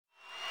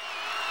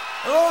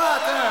Hello out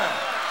there.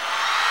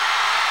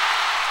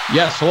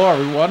 Yes, hello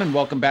everyone, and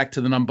welcome back to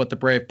the None But the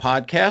Brave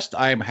podcast.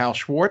 I am Hal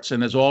Schwartz,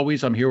 and as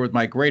always, I'm here with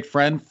my great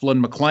friend Flynn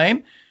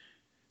McLean.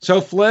 So,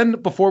 Flynn,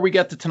 before we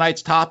get to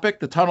tonight's topic,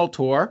 the tunnel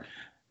tour,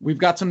 we've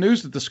got some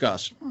news to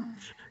discuss.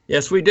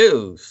 Yes, we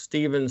do.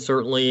 Steven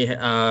certainly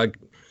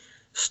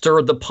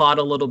stirred the pot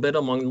a little bit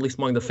at least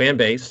among the fan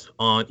base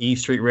on E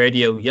Street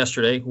Radio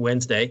yesterday,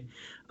 Wednesday,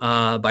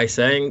 by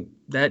saying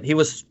that he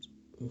was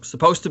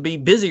supposed to be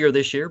busier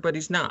this year, but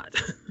he's not.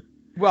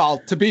 Well,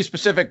 to be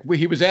specific,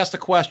 he was asked a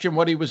question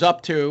what he was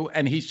up to,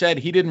 and he said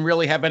he didn't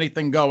really have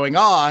anything going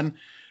on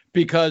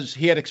because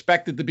he had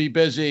expected to be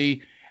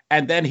busy.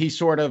 And then he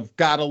sort of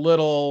got a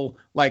little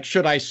like,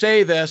 should I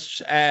say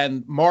this?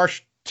 And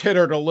Marsh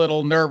tittered a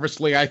little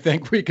nervously, I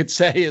think we could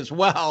say as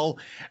well.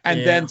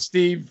 And then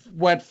Steve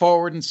went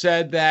forward and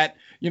said that,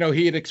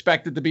 he had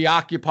expected to be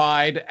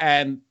occupied,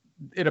 and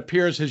it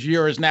appears his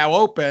year is now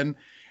open.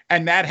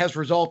 And that has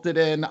resulted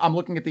in, I'm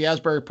looking at the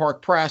Asbury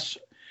Park Press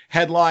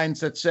headlines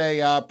that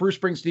say Bruce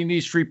Springsteen E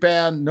Street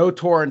Band, no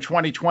tour in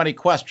 2020,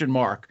 question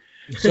mark.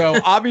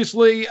 So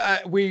obviously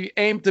we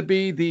aim to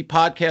be the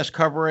podcast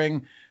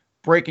covering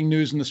breaking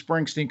news in the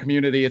Springsteen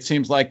community. It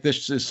seems like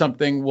this is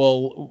something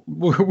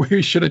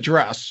we should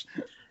address.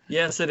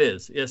 Yes, it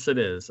is. Yes, it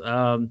is.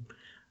 I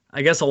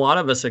guess a lot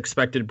of us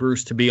expected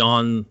Bruce to be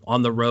on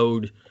the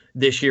road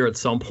this year at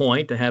some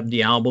point, to have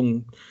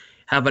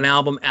an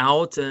album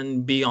out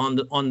and be on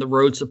the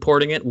road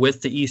supporting it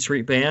with the E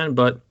Street Band.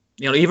 But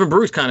even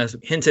Bruce kind of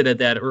hinted at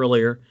that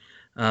earlier,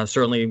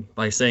 certainly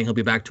by saying he'll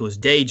be back to his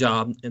day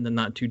job in the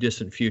not too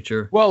distant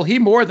future. Well, he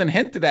more than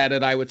hinted at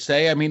it, I would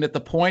say. I mean, at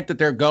the point that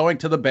they're going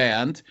to the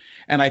band,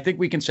 and I think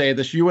we can say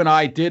this, you and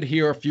I did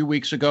hear a few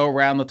weeks ago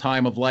around the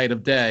time of Light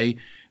of Day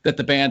that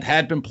the band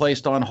had been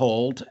placed on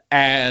hold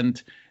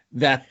and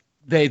that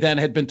they then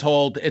had been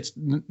told it's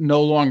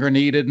no longer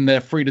needed and they're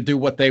free to do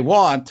what they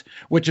want,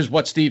 which is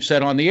what Steve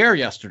said on the air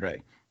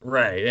yesterday.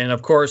 Right. And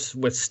of course,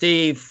 with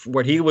Steve,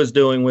 what he was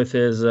doing with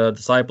his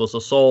Disciples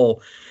of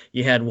Soul,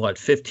 you had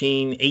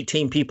 15,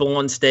 18 people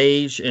on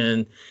stage,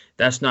 and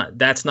that's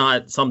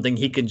not something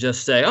he can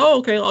just say, oh,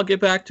 okay, I'll get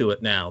back to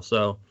it now.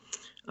 So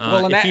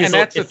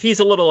if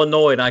he's a little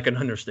annoyed, I can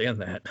understand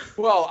that.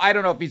 Well, I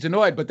don't know if he's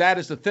annoyed, but that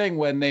is the thing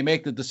when they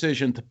make the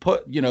decision to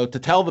to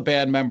tell the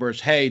band members,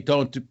 hey,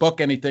 don't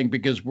book anything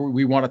because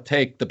we want to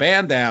take the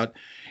band out.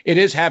 It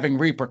is having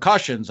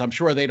repercussions. I'm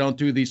sure they don't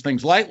do these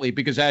things lightly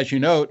because, as you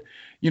note,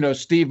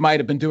 Steve might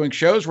have been doing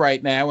shows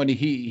right now and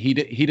he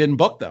didn't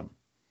book them.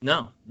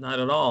 No, not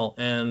at all.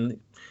 And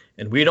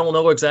we don't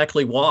know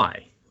exactly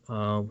why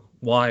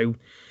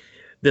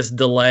this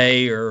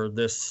delay or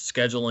this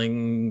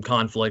scheduling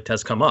conflict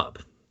has come up.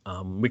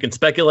 We can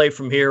speculate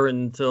from here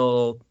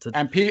until.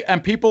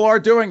 And people are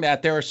doing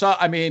that. There are some.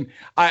 I mean,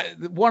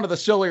 one of the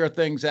sillier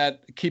things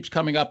that keeps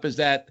coming up is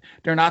that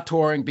they're not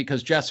touring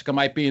because Jessica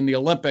might be in the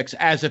Olympics,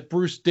 as if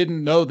Bruce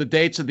didn't know the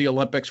dates of the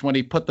Olympics when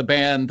he put the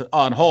band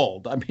on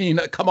hold. I mean,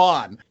 come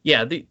on.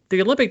 Yeah, the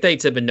Olympic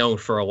dates have been known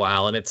for a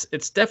while, and it's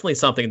definitely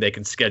something they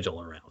can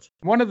schedule around.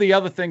 One of the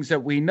other things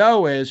that we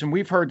know is, and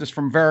we've heard this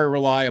from very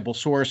reliable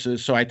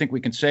sources, so I think we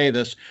can say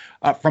this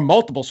from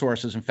multiple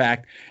sources, in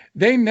fact,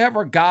 they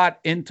never got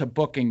into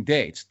booking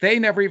dates. They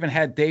never even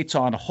had dates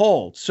on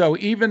hold. So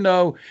even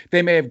though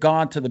they may have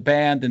gone to the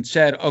band and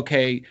said,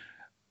 okay,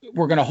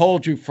 we're going to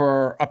hold you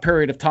for a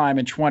period of time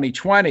in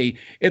 2020,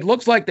 it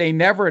looks like they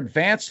never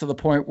advanced to the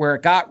point where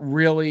it got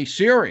really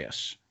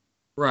serious.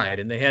 Right.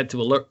 And they had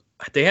to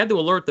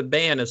alert the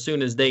band as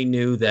soon as they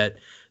knew that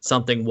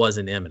something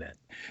wasn't imminent.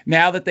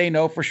 Now that they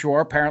know for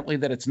sure, apparently,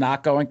 that it's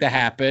not going to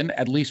happen,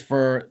 at least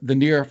for the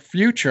near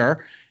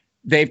future,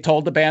 they've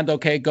told the band,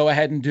 okay, go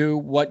ahead and do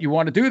what you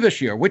want to do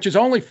this year, which is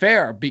only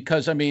fair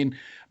because, I mean,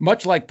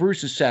 much like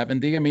Bruce is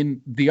 70, I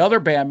mean, the other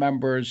band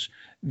members,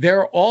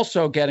 they're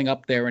also getting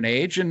up there in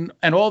age. And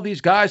all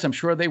these guys, I'm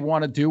sure they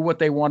want to do what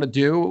they want to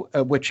do,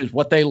 which is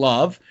what they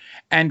love,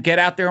 and get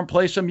out there and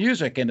play some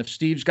music. And if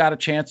Steve's got a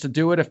chance to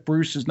do it, if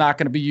Bruce is not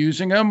going to be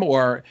using him,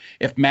 or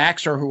if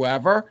Max or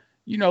whoever,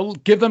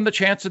 give them the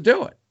chance to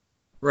do it.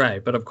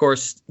 Right. But of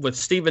course, with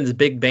Steven's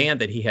big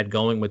band that he had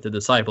going with the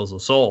Disciples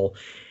of Soul,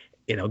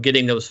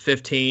 getting those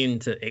 15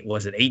 to,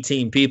 was it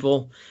 18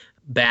 people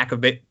back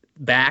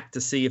to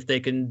see if they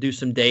can do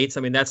some dates.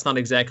 I mean, that's not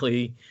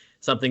exactly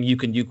something you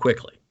can do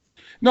quickly.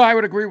 No, I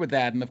would agree with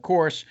that. And of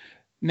course,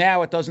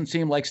 now it doesn't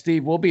seem like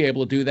Steve will be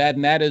able to do that.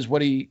 And that is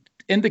what he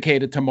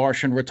indicated to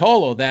Marsh and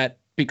Rotolo, that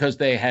because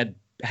they had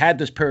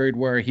this period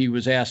where he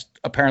was asked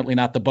apparently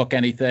not to book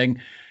anything,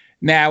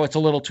 now it's a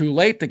little too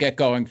late to get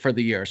going for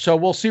the year. So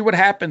we'll see what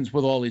happens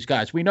with all these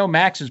guys. We know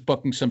Max is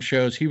booking some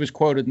shows. He was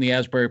quoted in the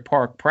Asbury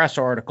Park Press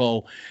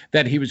article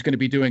that he was going to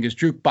be doing his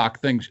jukebox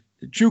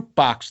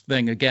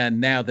thing again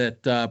now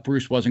that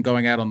Bruce wasn't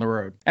going out on the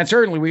road. And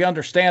certainly we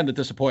understand the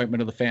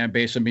disappointment of the fan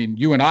base. I mean,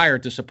 you and I are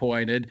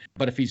disappointed,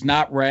 but if he's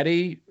not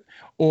ready,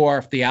 or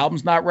if the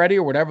album's not ready,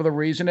 or whatever the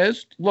reason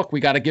is, look, we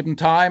got to give him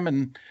time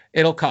and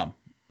it'll come.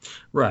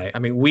 Right. I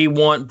mean, we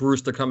want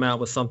Bruce to come out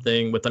with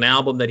something, with an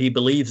album that he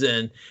believes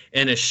in,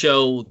 and a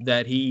show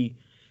that he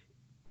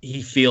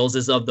he feels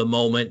is of the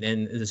moment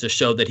and is a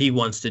show that he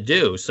wants to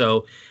do.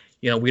 So,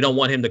 we don't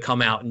want him to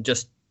come out and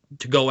just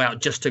to go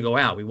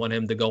out. We want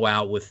him to go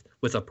out with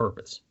a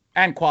purpose.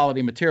 And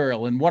quality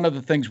material. And one of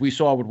the things we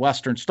saw with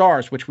Western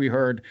Stars, which we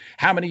heard,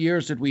 how many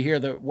years did we hear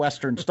that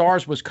Western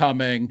Stars was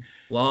coming?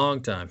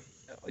 Long time.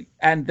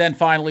 And then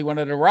finally, when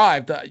it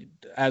arrived,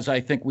 as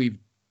I think we've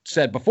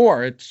said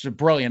before, it's a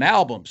brilliant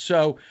album.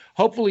 So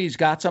hopefully he's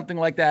got something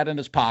like that in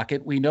his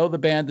pocket. We know the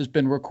band has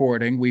been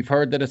recording. We've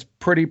heard that it's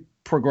pretty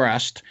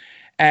progressed.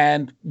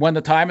 And when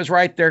the time is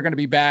right, they're going to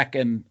be back.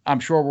 And I'm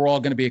sure we're all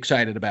going to be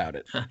excited about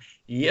it.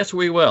 Yes,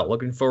 we will.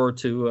 Looking forward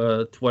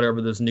to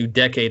whatever this new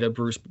decade of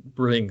Bruce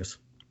brings.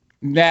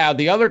 Now,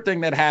 the other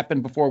thing that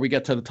happened before we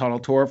get to the Tunnel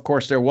Tour, of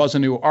course, there was a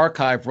new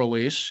archive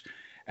release.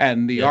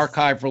 And the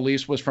archive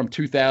release was from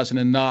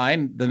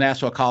 2009, the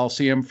Nassau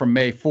Coliseum from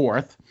May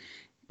 4th.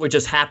 Which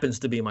just happens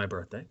to be my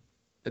birthday.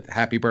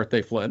 Happy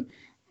birthday, Flynn.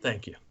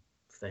 Thank you.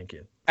 Thank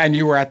you. And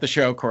you were at the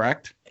show,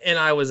 correct? And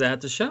I was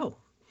at the show.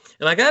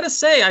 And I got to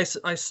say, I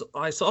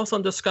saw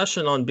some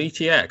discussion on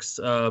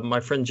BTX. My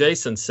friend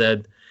Jason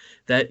said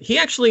that he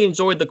actually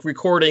enjoyed the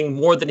recording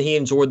more than he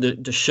enjoyed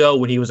the show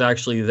when he was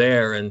actually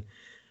there. And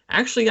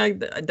actually, I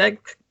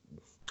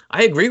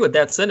agree with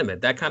that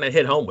sentiment. That kind of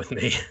hit home with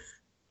me.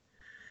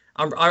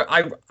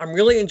 I'm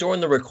really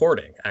enjoying the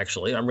recording,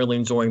 actually. I'm really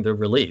enjoying the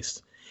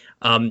release.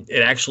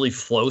 It actually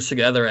flows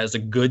together as a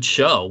good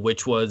show,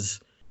 which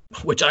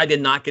I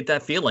did not get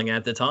that feeling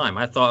at the time.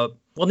 I thought,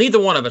 well, neither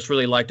one of us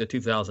really liked the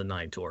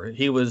 2009 tour.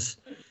 He was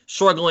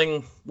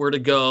struggling where to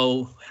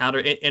go, how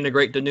to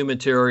integrate the new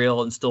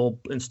material and still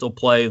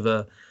play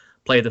the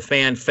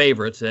fan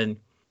favorites. And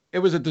it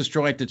was a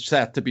disjointed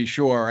set, to be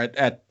sure,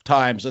 at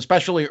times,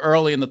 especially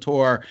early in the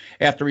tour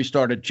after he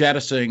started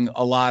jettisoning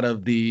a lot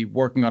of the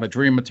Working on a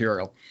Dream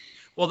material.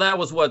 Well,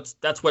 that's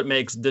what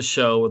makes this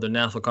show, or the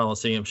Nassau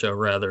Coliseum show,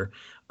 rather,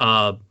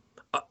 a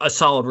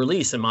solid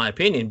release, in my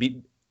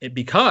opinion,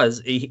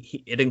 because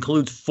it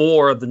includes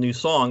 4 of the new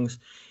songs,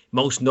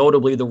 most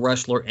notably The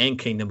Wrestler and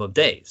Kingdom of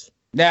Days.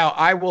 Now,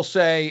 I will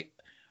say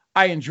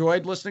I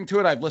enjoyed listening to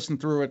it. I've listened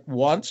through it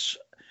once.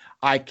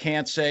 I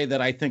can't say that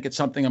I think it's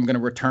something I'm going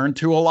to return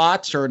to a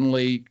lot,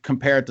 certainly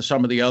compared to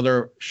some of the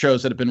other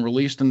shows that have been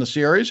released in the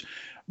series.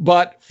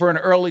 But for an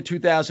early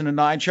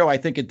 2009 show, I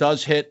think it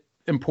does hit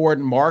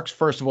important marks.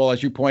 First of all,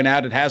 as you point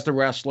out, it has The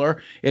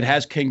Wrestler, it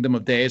has Kingdom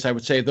of Days. I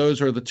would say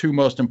those are the 2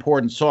 most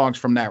important songs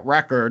from that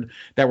record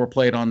that were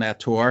played on that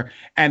tour.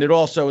 And it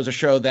also is a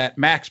show that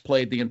Max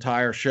played the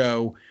entire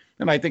show.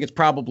 And I think it's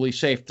probably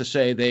safe to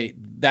say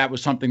that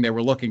was something they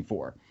were looking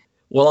for.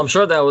 Well, I'm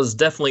sure that was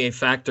definitely a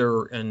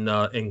factor in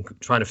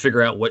trying to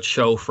figure out what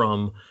show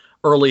from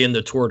early in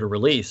the tour to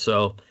release.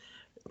 So,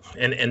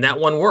 and that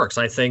one works.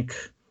 I think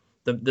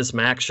this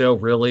Max show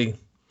really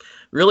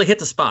hit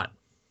the spot.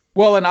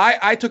 Well, and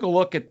I took a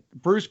look at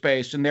Bruce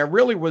Bass, and there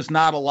really was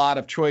not a lot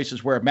of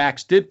choices where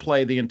Max did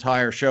play the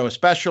entire show,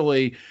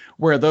 especially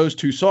where those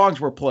 2 songs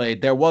were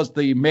played. There was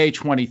the May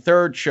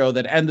 23rd show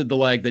that ended the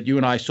leg that you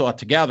and I saw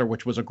together,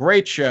 which was a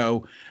great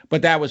show,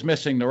 but that was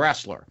missing The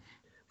Wrestler.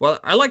 Well,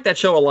 I like that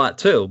show a lot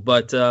too,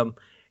 but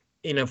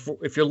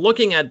if you're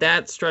looking at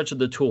that stretch of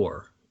the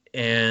tour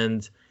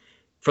and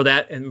for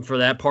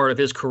that part of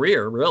his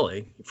career,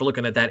 really, if you're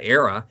looking at that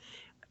era,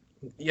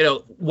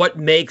 what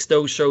makes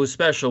those shows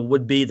special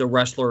would be The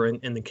Wrestler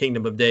and the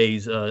Kingdom of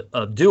Days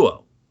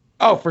duo.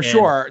 Oh, for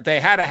sure. They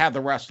had to have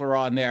The Wrestler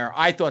on there.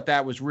 I thought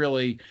that was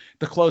really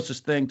the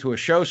closest thing to a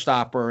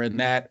showstopper in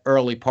that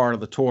early part of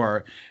the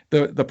tour.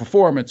 The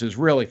performance is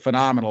really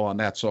phenomenal on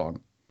that song.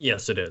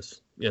 Yes, it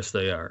is. Yes,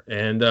 they are.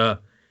 And,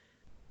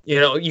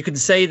 you can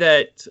say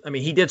that,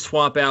 he did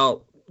swap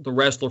out The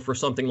Wrestler for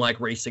something like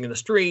Racing in the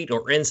Street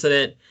or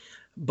Incident.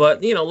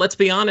 But, let's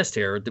be honest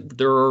here.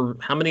 There are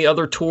how many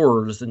other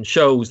tours and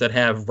shows that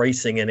have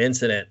Racing and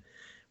Incident,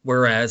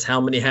 whereas how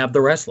many have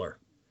The Wrestler?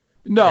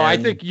 No, I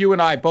think you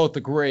and I both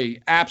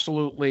agree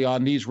absolutely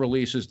on these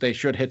releases. They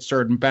should hit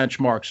certain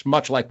benchmarks,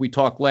 much like we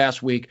talked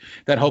last week,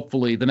 that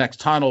hopefully the next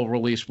Tunnel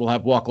release will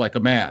have Walk Like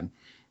a Man.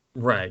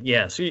 Right,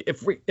 yes.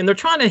 And they're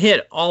trying to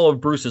hit all of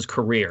Bruce's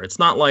career. It's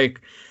not like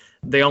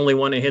they only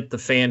want to hit the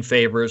fan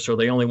favorites or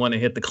they only want to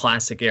hit the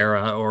classic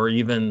era or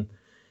even,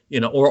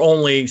 or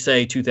only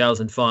say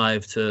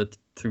 2005 through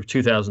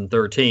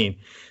 2013.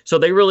 So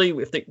they really,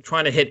 if they're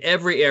trying to hit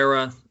every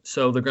era,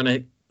 so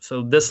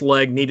this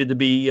leg needed to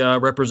be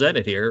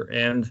represented here.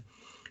 And it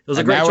was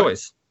a great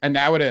choice. And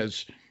now it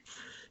is.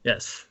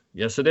 Yes,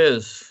 it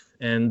is.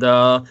 And,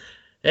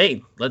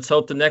 hey, let's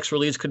hope the next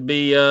release could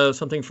be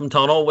something from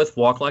Tunnel with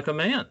Walk Like a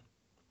Man.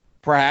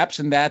 Perhaps,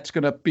 and that's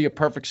going to be a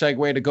perfect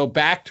segue to go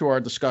back to our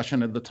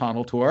discussion of the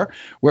Tunnel Tour,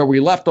 where we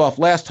left off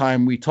last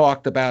time. We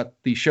talked about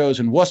the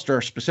shows in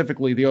Worcester,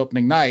 specifically the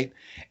opening night.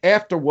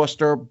 After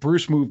Worcester,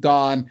 Bruce moved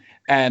on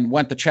and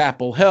went to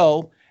Chapel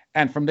Hill,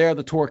 and from there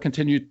the tour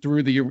continued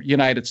through the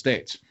United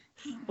States.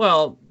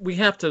 Well, we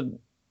have to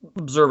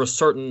observe a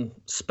certain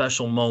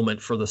special moment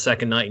for the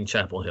second night in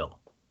Chapel Hill.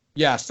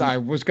 Yes, I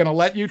was going to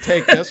let you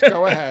take this.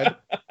 Go ahead.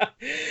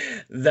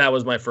 That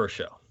was my first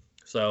show.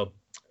 So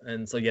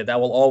And so, yeah, that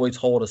will always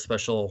hold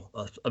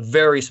a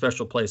very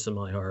special place in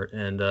my heart.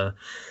 And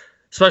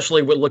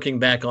especially with looking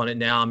back on it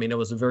now, I mean, it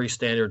was a very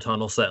standard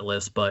Tunnel set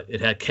list, but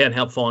it had Can't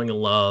Help Falling in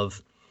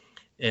Love.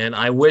 And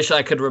I wish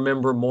I could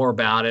remember more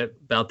about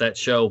that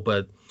show,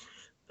 but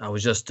I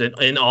was just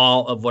in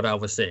awe of what I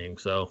was seeing.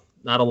 So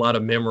not a lot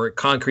of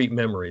concrete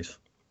memories.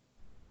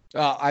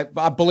 I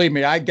believe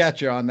me, I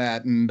get you on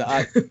that. And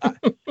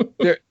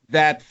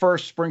that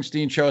first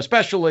Springsteen show,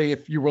 especially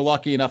if you were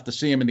lucky enough to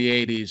see him in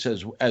the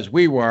 80s as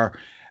we were,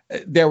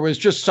 there was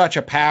just such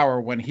a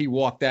power when he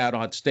walked out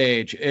on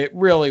stage. It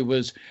really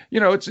was,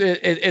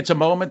 it's a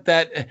moment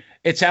that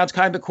it sounds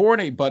kind of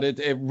corny, but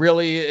it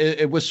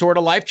really was sort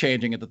of life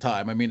changing at the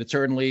time. I mean, it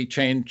certainly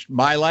changed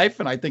my life,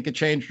 and I think it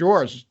changed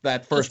yours,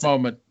 that first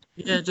moment.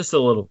 Yeah, just a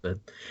little bit.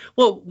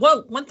 Well,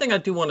 one thing I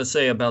do want to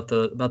say about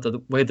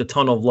the way the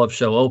Tunnel of Love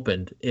show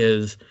opened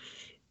is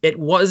it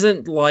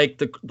wasn't like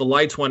the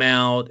lights went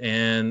out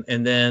and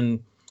then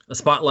a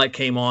spotlight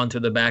came on to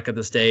the back of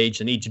the stage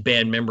and each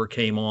band member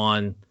came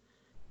on,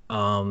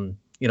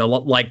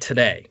 like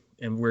today.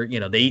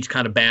 And they each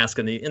kind of bask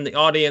in the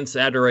audience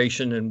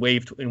adoration and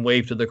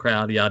wave to the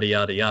crowd, yada,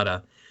 yada,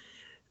 yada.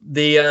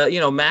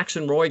 Max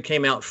and Roy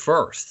came out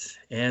first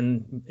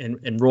and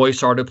Roy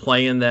started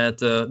playing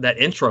that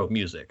intro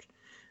music,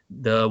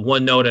 the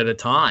one note at a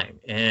time.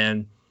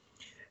 And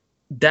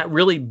that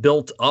really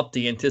built up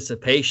the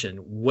anticipation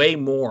way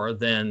more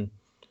than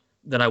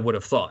I would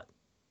have thought.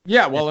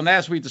 Yeah, well, and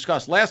as we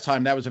discussed last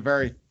time, that was a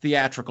very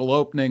theatrical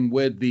opening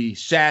with the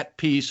set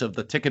piece of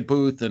the ticket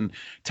booth and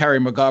Terry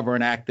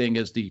McGovern acting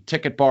as the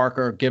ticket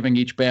barker, giving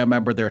each band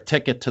member their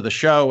ticket to the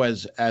show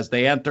as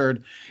they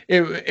entered.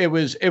 It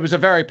was a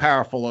very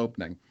powerful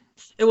opening.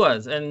 It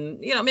was, and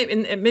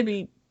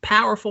maybe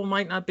powerful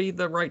might not be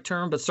the right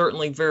term, but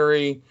certainly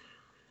very.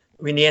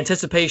 I mean, the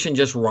anticipation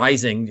just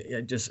rising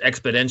just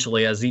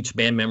exponentially as each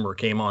band member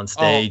came on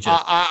stage.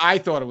 I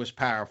thought it was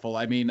powerful.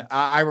 I mean,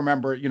 I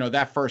remember,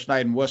 that first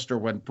night in Worcester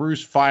when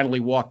Bruce finally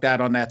walked out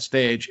on that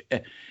stage,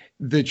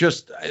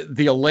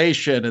 the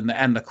elation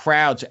and the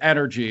crowd's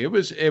energy. It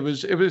was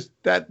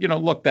that,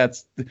 look,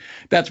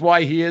 that's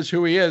why he is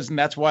who he is. And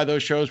that's why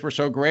those shows were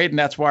so great. And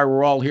that's why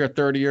we're all here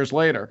 30 years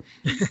later.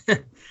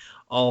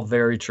 All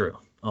very true.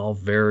 All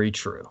very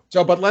true.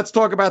 So, but let's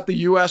talk about the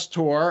U.S.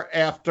 tour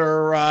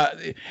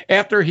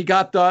after he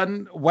got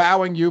done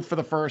wowing you for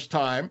the first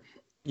time.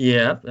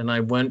 Yeah, and I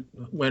went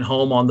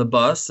home on the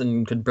bus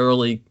and could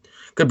barely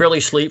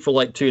sleep for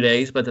like 2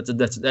 days, but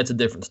that's a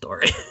different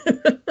story.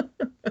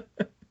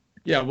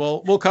 Yeah,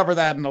 we'll cover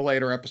that in a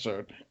later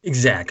episode.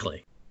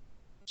 Exactly.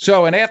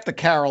 So, and after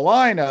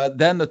Carolina,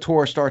 then the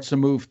tour starts to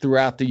move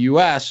throughout the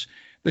U.S.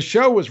 The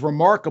show was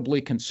remarkably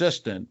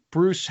consistent.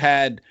 Bruce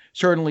had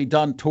certainly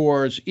done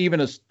tours,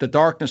 even as the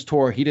Darkness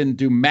tour, he didn't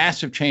do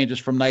massive changes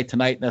from night to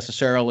night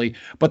necessarily,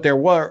 but there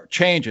were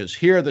changes.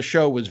 Here, the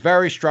show was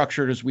very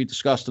structured, as we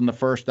discussed in the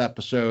first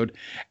episode,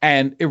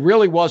 and it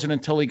really wasn't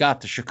until he got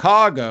to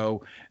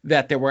Chicago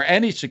that there were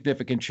any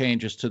significant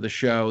changes to the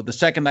show. The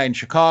second night in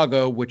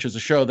Chicago, which is a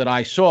show that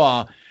I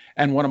saw,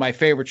 and one of my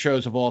favorite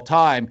shows of all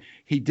time,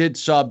 he did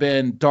sub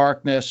in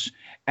Darkness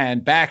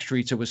and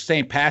Backstreets. It was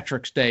St.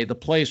 Patrick's Day. The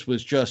place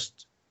was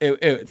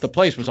the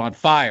place was on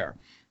fire.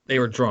 They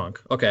were drunk.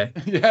 Okay.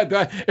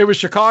 Yeah, it was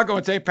Chicago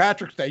and St.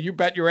 Patrick's Day. You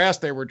bet your ass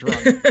they were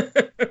drunk.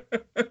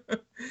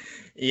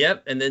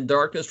 Yep. And then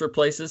Darkness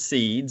replaces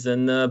Seeds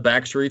and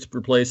Backstreets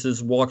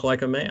replaces Walk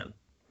Like a Man.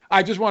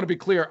 I just want to be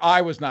clear.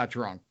 I was not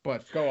drunk,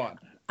 but go on.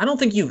 I don't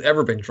think you've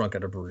ever been drunk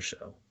at a Bruce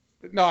show.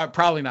 No,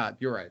 probably not.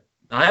 You're right.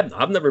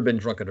 I've never been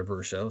drunk at a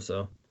Bruce show,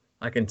 so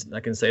I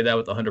can say that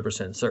with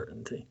 100%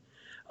 certainty.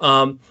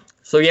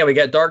 So yeah, we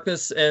got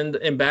Darkness and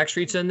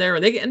Backstreets in there,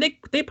 and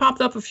they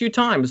popped up a few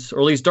times, or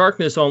at least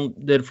Darkness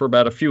did for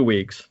about a few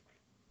weeks,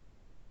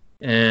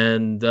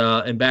 and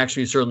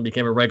Backstreets certainly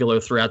became a regular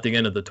throughout the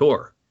end of the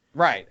tour.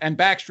 Right, and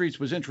Backstreets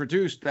was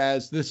introduced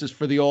as, this is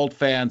for the old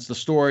fans, the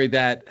story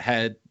that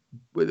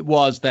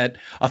was that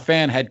a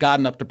fan had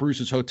gotten up to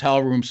Bruce's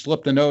hotel room,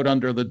 slipped a note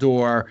under the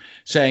door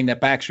saying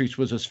that Backstreets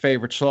was his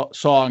favorite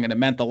song and it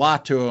meant a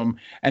lot to him.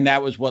 And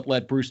that was what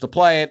led Bruce to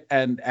play it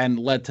and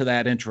led to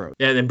that intro.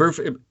 Yeah, and Bruce,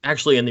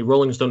 actually, in the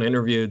Rolling Stone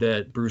interview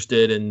that Bruce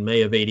did in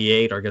May of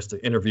 '88, or I guess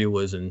the interview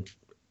was in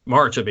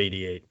March of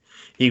 '88,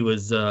 he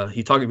was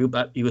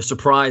he was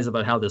surprised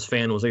about how this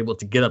fan was able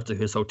to get up to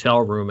his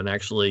hotel room and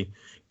actually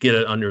get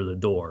it under the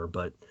door.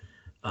 But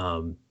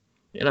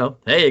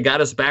hey, it got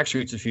us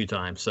Backstreets a few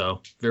times,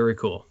 so very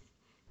cool.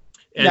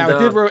 And,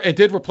 now, it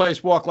did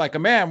replace Walk Like a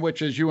Man,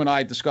 which, as you and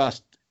I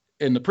discussed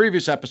in the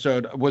previous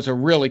episode, was a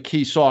really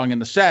key song in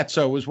the set.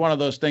 So it was one of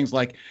those things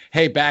like,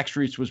 hey,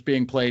 Backstreets was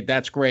being played.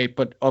 That's great.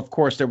 But, of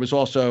course, there was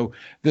also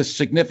this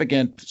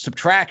significant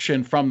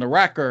subtraction from the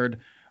record.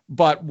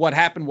 But what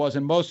happened was,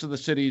 in most of the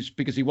cities,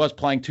 because he was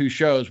playing two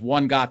shows,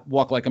 one got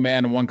Walk Like a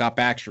Man and one got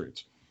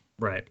Backstreets.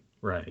 Right.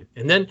 Right.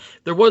 And then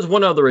there was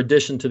one other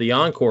addition to the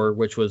encore,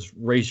 which was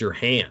Raise Your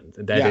Hand.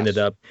 That ended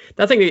up,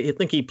 I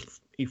think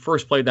he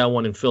first played that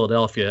one in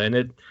Philadelphia,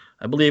 and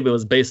I believe it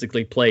was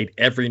basically played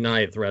every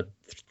night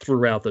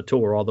throughout the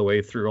tour, all the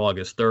way through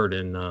August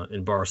 3rd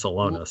in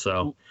Barcelona.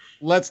 So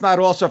let's not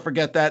also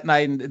forget that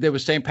night, and there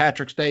was St.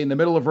 Patrick's Day in the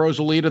middle of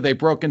Rosalita. They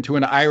broke into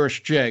an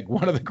Irish jig,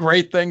 one of the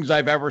great things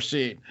I've ever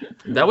seen.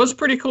 that was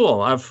pretty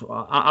cool.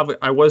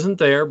 I wasn't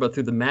there, but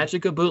through the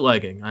magic of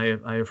bootlegging,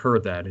 I've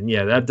heard that, and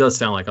yeah, that does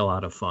sound like a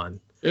lot of fun.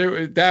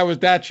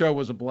 That show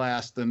was a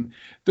blast, and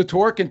the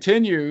tour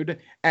continued.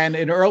 And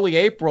in early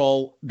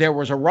April, there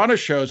was a run of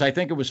shows. I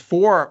think it was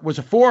four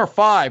or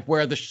five,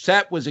 where the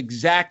set was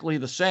exactly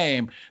the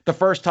same. The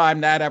first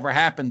time that ever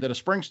happened at a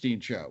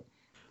Springsteen show.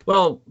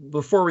 Well,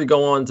 before we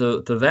go on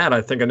to that,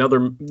 I think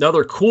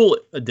another cool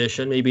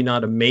addition, maybe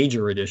not a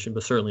major addition,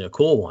 but certainly a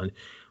cool one,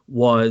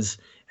 was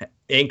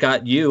 "Ain't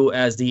Got You"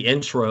 as the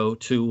intro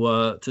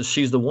to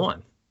 "She's the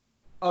One."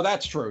 Oh,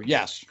 that's true.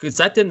 Yes, because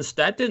that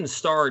didn't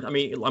start. I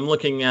mean, I'm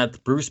looking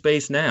at Bruce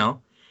Bass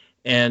now,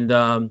 and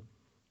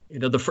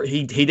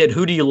he did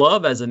 "Who Do You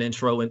Love" as an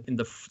intro in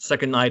the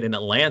second night in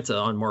Atlanta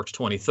on March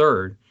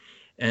 23rd,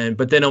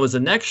 but then it was the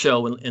next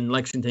show in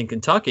Lexington,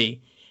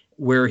 Kentucky,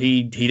 where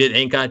he did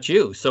 "Ain't Got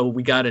You." So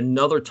we got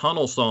another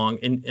Tunnel song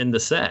in the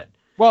set.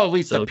 Well, at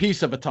least a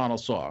piece of a Tunnel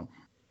song.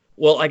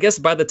 Well, I guess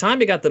by the time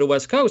he got to the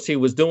West Coast, he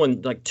was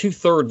doing like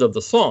 2/3 of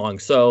the song.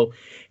 So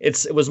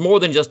it was more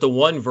than just the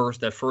one verse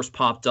that first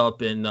popped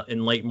up in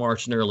late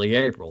March and early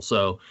April.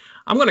 So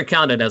I'm going to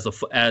count it as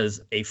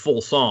a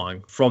full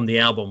song from the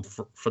album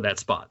for that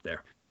spot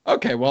there.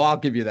 Okay, well, I'll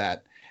give you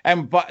that.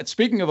 But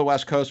speaking of the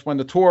West Coast, when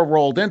the tour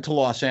rolled into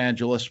Los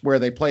Angeles, where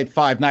they played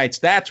 5 nights,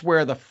 that's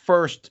where the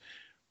first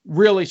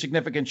really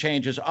significant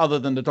changes, other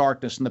than the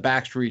Darkness and the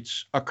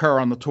Backstreets, occur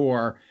on the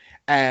tour.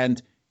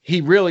 And he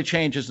really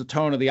changes the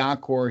tone of the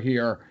encore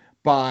here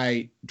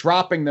by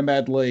dropping the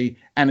medley,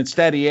 and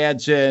instead he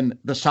adds in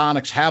the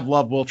Sonics' "Have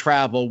Love Will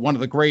Travel," one of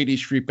the great E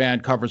Street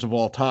Band covers of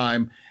all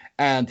time.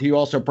 And he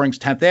also brings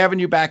 10th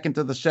Avenue back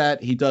into the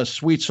set. He does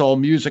 "Sweet Soul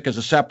Music" as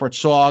a separate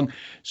song.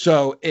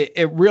 So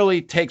it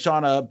really takes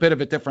on a bit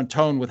of a different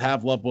tone with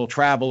 "Have Love Will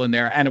Travel" in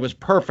there, and it was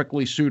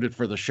perfectly suited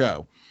for the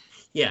show.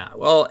 Yeah,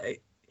 well,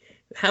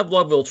 "Have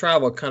Love Will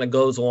Travel" kind of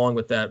goes along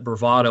with that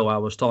bravado I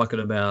was talking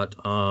about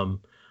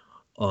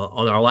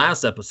on our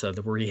last episode,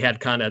 where he had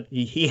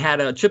he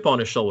had a chip on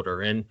his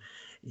shoulder, and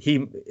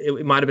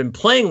it might have been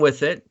playing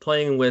with that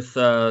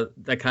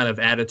kind of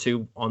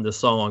attitude on the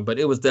song, but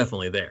it was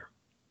definitely there.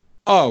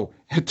 Oh,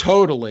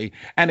 totally.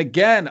 And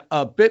again,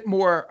 a bit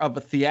more of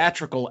a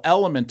theatrical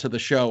element to the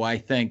show, I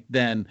think,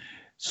 than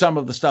some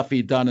of the stuff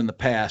he'd done in the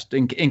past.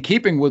 In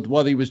keeping with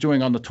what he was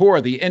doing on the tour,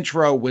 the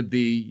intro with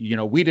the,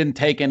 we didn't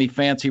take any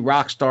fancy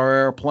rock star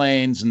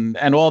airplanes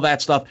and all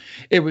that stuff.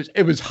 It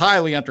was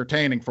highly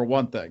entertaining, for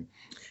one thing.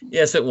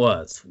 Yes, it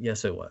was.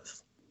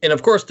 And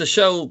of course, the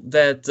show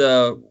that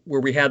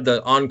where we had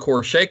the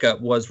encore shakeup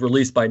was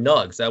released by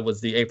Nugs. That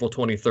was the April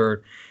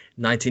 23rd,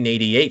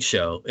 1988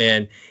 show.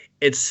 And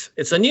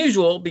it's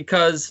unusual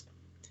because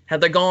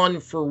had they gone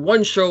for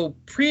one show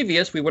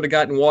previous, we would have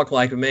gotten "Walk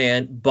Like a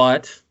Man,"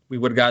 but we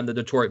would have gotten the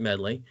Detroit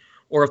medley.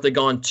 Or if they'd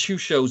gone 2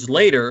 shows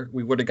later,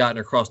 we would have gotten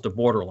 "Across the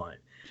Borderline."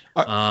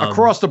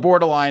 "Across the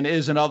Borderline"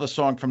 is another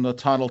song from the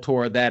Tunnel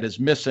tour that is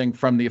missing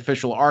from the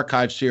official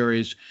archive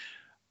series.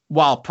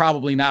 While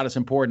probably not as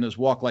important as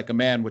 "Walk Like a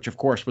Man," which of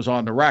course was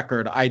on the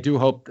record, I do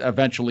hope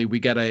eventually we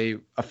get a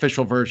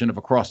official version of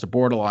 "Across the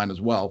Borderline" as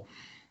well.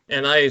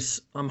 And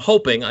I'm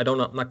hoping, I'm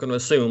not going to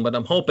assume, but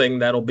I'm hoping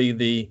that'll be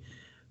the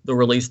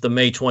release, the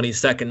May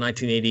 22nd,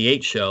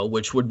 1988 show,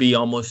 which would be it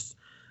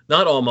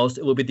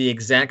will be the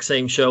exact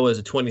same show as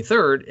the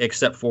 23rd,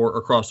 except for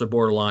 "Across the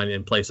Borderline"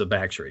 in place of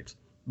Backstreets.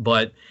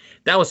 But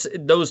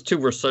those two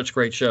were such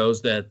great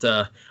shows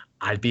that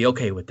I'd be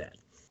okay with that.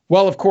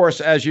 Well, of course,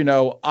 as you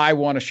know, I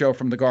want a show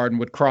from the Garden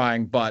with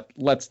crying, but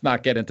let's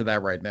not get into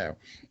that right now.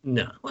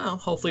 No. Well,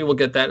 hopefully we'll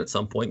get that at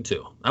some point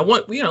too.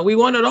 We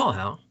want it all,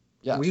 Hal.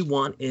 Yes. We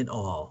want it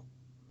all.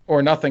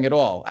 Or nothing at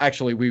all.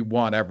 Actually, we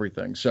want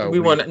everything. So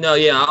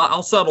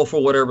I'll settle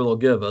for whatever they'll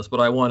give us, but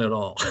I want it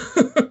all.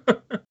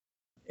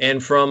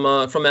 And from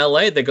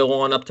LA, they go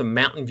on up to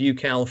Mountain View,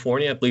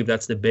 California. I believe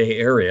that's the Bay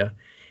Area.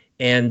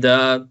 And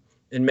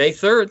in May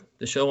 3rd,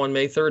 the show on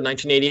May 3rd,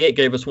 1988,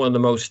 gave us one of the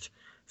most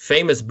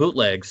famous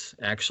bootlegs,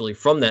 actually,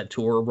 from that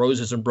tour,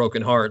 "Roses and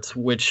Broken Hearts,"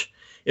 which,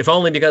 if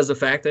only because of the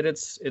fact that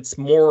it's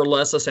more or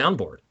less a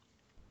soundboard.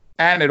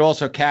 And it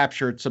also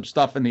captured some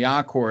stuff in the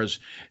encores,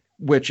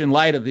 which, in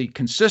light of the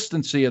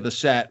consistency of the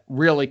set,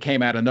 really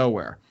came out of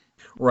nowhere.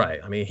 Right.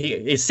 I mean,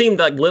 it seemed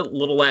like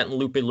little Latin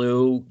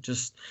loopy-loo.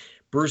 Just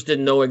Bruce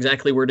didn't know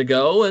exactly where to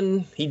go,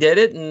 and he did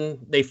it. And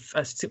I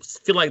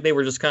feel like they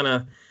were just kind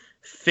of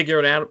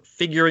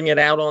figuring it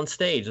out on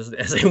stage as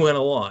they went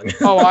along.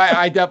 Oh,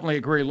 I definitely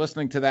agree.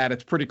 Listening to that,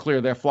 it's pretty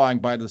clear they're flying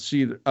by the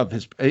seat of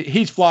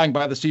he's flying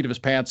by the seat of his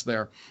pants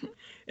there.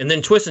 And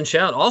then Twist and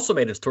Shout also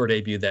made its tour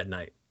debut that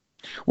night.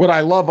 What I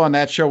love on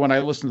that show when I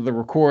listen to the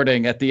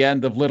recording at the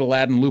end of Little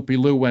Lad and Loopy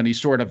Loo, when he's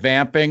sort of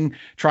vamping,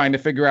 trying to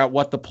figure out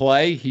what to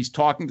play, he's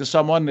talking to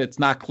someone. It's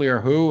not clear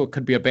who. It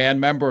could be a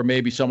band member or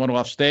maybe someone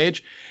off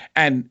stage.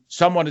 And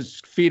someone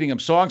is feeding him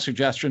song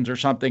suggestions or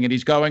something. And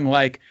he's going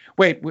like,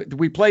 wait,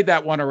 we played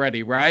that one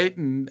already, right?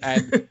 And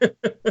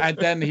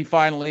then he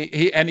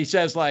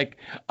says like,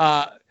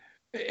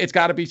 it's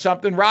got to be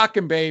something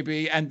rockin'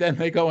 baby. And then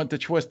they go into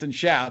Twist and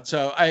Shout.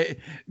 So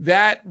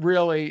that's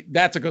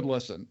a good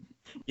listen.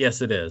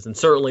 Yes, it is, and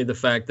certainly the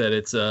fact that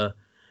it's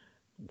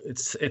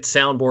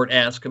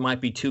soundboard-esque. It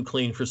might be too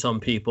clean for some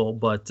people,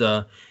 but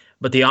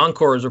the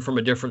encores are from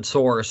a different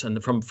source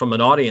and from an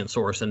audience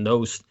source, and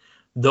those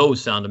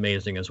sound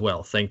amazing as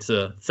well. Thank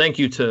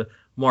you to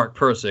Mark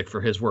Persick for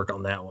his work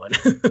on that one.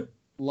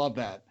 Love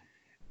that.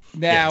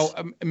 Now,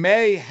 yes.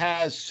 May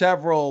has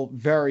several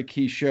very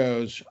key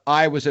shows.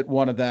 I was at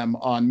one of them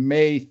on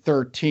May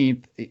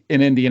 13th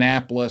in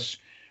Indianapolis.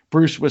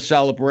 Bruce was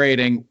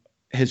celebrating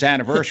his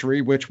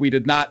anniversary, which we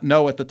did not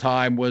know at the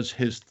time was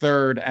his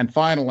third and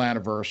final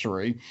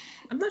anniversary.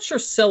 I'm not sure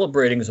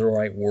celebrating is the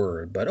right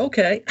word, but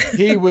okay.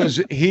 he was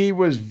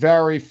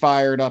very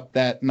fired up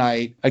that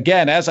night.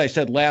 Again, as I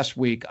said last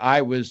week,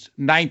 I was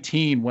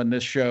 19 when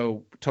this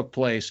show took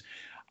place.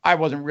 I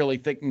wasn't really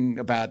thinking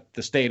about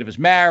the state of his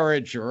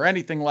marriage or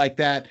anything like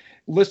that.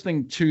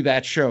 Listening to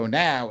that show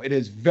now, it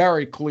is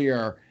very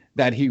clear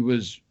that he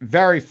was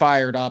very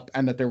fired up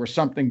and that there was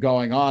something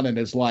going on in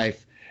his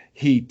life.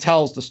 He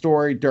tells the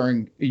story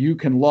during You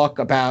Can Look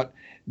about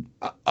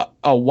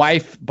a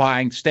wife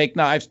buying steak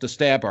knives to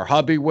stab her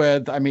hubby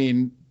with. I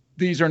mean,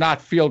 these are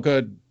not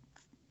feel-good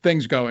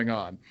things going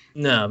on.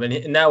 No, and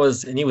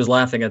he was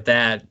laughing at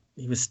that.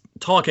 He was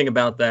talking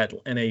about that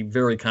in a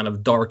very kind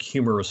of dark,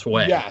 humorous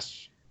way.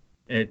 Yes.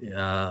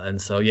 And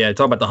so, yeah,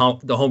 talk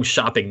about the home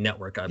shopping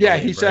network. I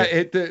believe, he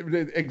said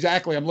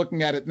exactly. I'm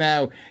looking at it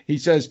now. He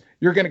says,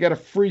 you're going to get a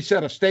free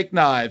set of steak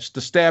knives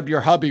to stab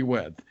your hubby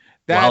with.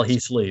 While he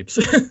sleeps.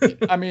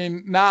 I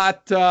mean,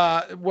 not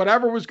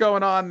whatever was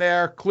going on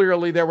there.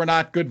 Clearly, there were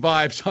not good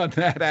vibes on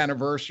that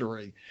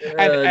anniversary,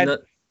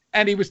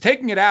 and he was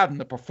taking it out in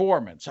the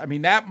performance. I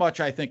mean, that much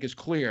I think is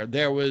clear.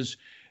 There was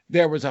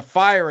a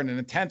fire and an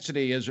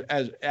intensity as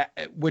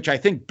which I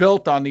think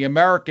built on the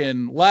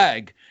American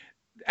leg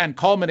and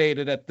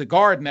culminated at the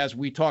Garden, as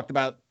we talked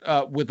about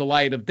with The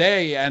Light of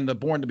Day and the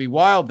Born to Be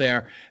Wild.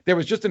 There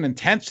was just an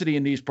intensity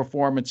in these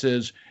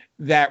performances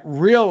that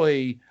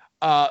really.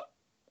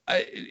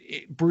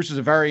 Bruce is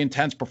a very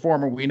intense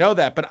performer. We know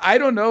that, but I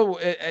don't know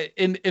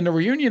in the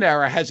reunion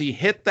era, has he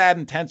hit that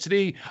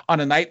intensity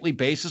on a nightly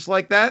basis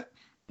like that?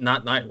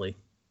 Not nightly.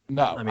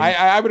 No,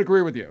 I would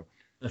agree with you.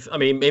 I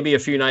mean, maybe a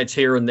few nights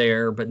here and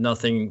there, but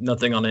nothing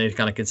on any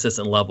kind of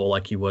consistent level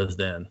like he was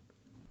then.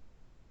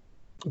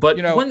 But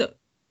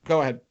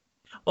go ahead.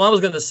 Well, I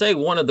was going to say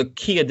one of the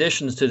key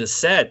additions to the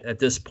set at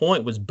this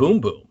point was Boom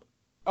Boom.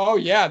 Oh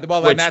yeah,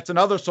 well, and that's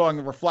another song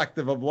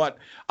reflective of what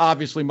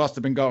obviously must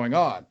have been going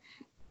on.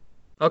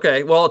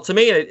 Okay, well, to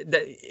me,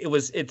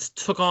 it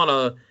took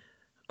on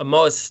a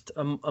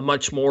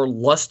much more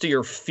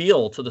lustier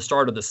feel to the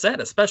start of the set,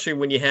 especially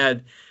when you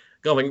had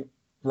going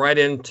right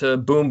into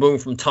Boom Boom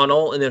from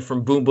Tunnel and then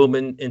from Boom Boom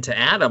into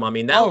Adam. I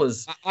mean,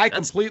 I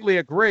completely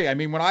agree. I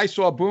mean, when I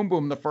saw Boom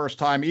Boom the first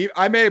time,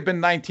 I may have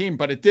been 19,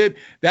 but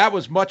that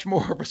was much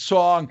more of a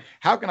song.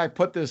 How can I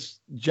put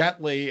this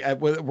gently?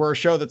 We're a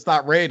show that's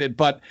not rated,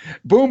 but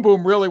Boom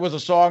Boom really was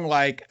a song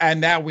like, and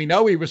now we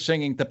know he was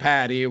singing to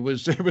Patty. It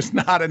was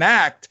not an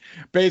act.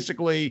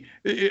 Basically,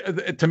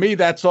 to me,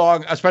 that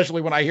song,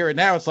 especially when I hear it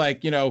now, it's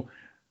like,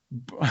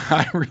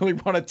 I really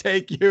want to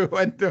take you,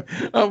 and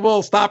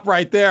we'll stop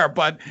right there.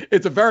 But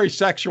it's a very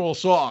sexual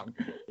song.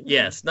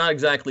 Yes, not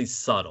exactly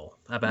subtle.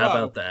 How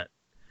about that?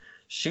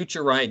 Shoot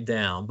you right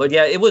down. But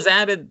yeah, it was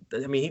added.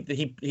 I mean,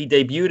 he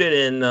debuted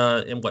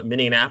it in what,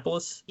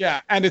 Minneapolis?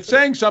 Yeah, and it's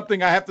saying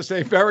something, I have to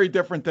say, very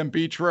different than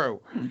Be True.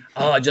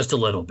 Oh, just a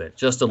little bit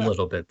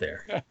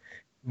there.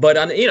 But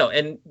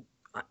and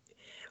I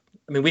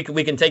mean,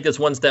 we can take this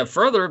one step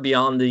further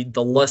beyond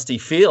the lusty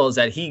feels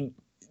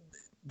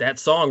that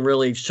song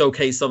really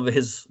showced some of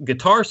his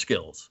guitar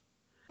skills.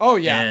 Oh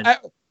yeah.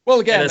 Well,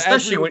 again,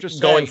 especially when just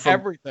going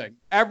from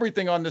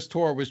everything on this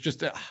tour was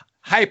just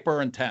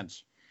hyper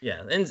intense.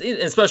 Yeah, and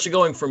especially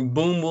going from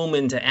Boom Boom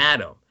into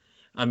Adam.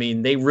 I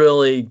mean,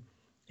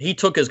 he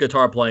took his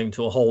guitar playing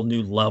to a whole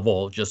new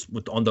level just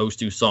on those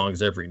two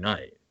songs every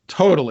night.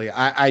 Totally.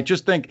 I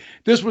just think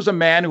this was a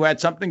man who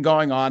had something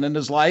going on in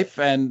his life,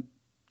 and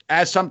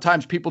as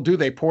sometimes people do,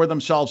 they pour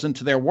themselves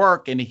into their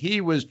work, and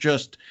he was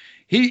just.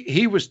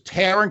 He was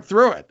tearing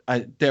through it.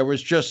 There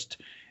was just,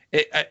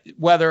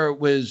 whether it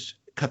was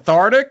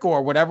cathartic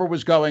or whatever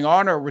was going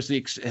on, or was the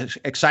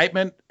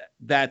excitement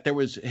that there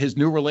was his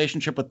new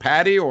relationship with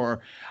Patty,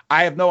 or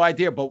I have no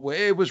idea, but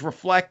it was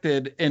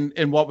reflected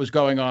in what was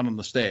going on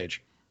the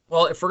stage.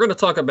 Well, if we're going to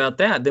talk about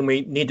that, then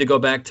we need to go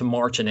back to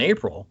March and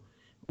April,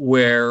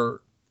 where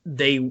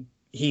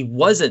he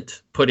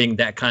wasn't putting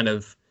that kind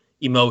of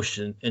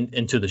emotion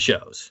into the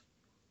shows.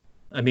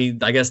 I mean,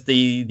 I guess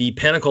the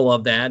pinnacle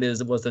of that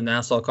was the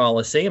Nassau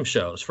Coliseum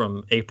shows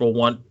from April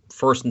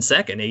 1st and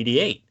 2nd,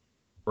 88,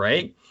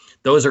 right?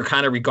 Those are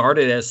kind of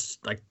regarded as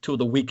like two of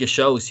the weakest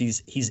shows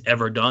he's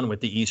ever done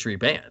with the E Street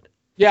Band.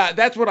 Yeah,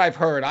 that's what I've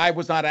heard. I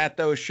was not at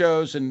those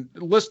shows, and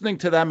listening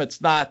to them,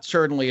 it's not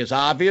certainly as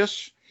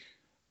obvious,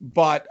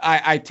 but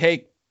I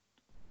take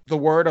the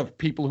word of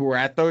people who were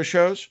at those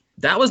shows.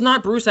 That was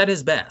not Bruce at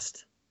his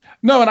best.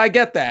 No, and I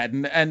get that.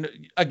 And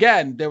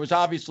again, there was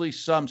obviously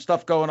some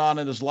stuff going on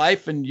in his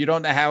life, and you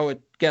don't know how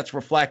it gets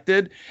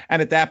reflected.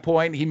 And at that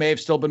point, he may have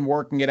still been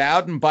working it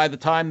out. And by the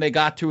time they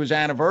got to his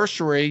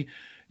anniversary,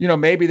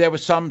 maybe there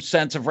was some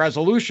sense of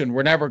resolution.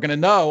 We're never going to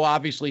know.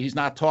 Obviously, he's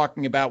not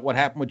talking about what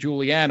happened with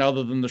Julianne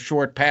other than the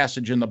short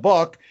passage in the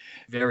book.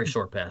 Very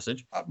short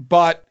passage.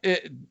 But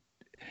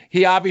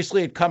he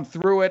obviously had come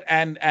through it,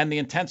 and the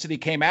intensity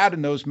came out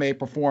in those May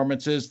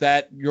performances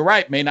that, you're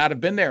right, may not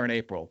have been there in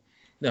April.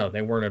 No,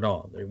 they weren't at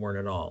all. They weren't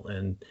at all.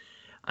 And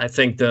I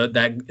think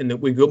that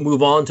we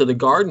move on to the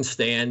Garden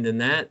Stand, and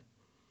that,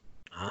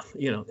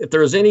 if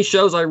there's any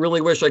shows I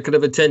really wish I could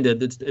have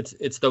attended,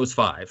 it's those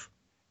 5.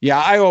 Yeah,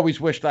 I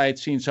always wished I had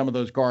seen some of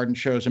those Garden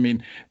shows. I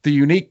mean, the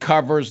unique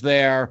covers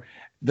there,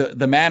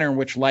 the manner in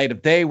which Light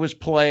of Day was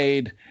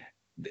played,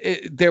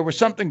 there was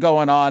something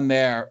going on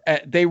there.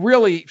 They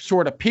really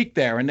sort of peaked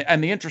there.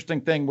 And the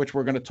interesting thing, which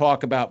we're going to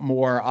talk about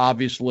more,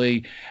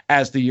 obviously,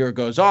 as the year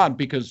goes on,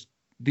 because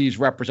these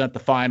represent the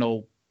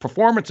final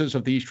performances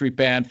of the E Street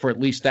Band for at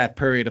least that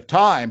period of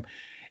time,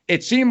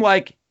 it seemed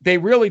like they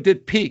really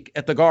did peak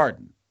at the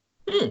Garden.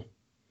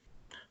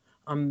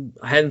 I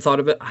hadn't thought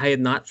of it. I had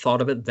not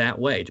thought of it that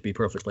way, to be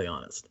perfectly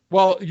honest.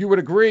 Well, you would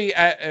agree,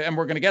 and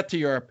we're going to get to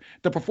Europe,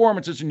 the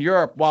performances in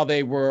Europe, while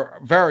they were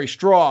very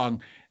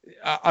strong,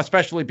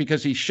 especially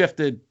because he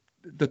shifted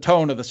the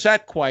tone of the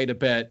set quite a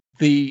bit,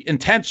 the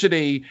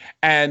intensity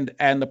and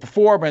the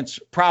performance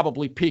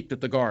probably peaked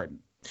at the Garden.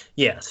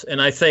 Yes,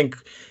 and I think,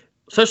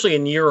 especially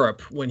in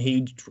Europe, when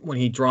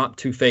he dropped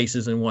Two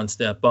Faces and One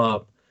Step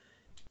Up,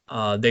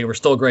 they were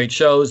still great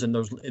shows, and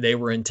they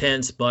were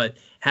intense. But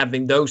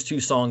having those two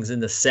songs in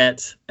the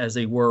set as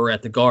they were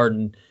at the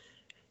Garden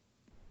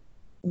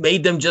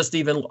made them just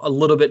even a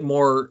little bit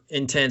more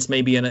intense,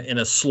 maybe in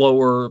a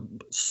slower,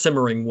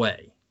 simmering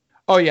way.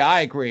 Oh, yeah, I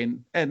agree.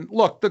 And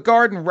look, the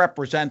Garden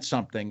represents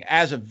something.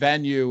 As a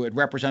venue, it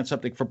represents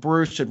something for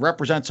Bruce. It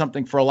represents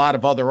something for a lot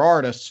of other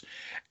artists.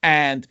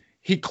 And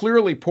he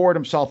clearly poured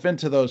himself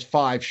into those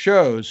 5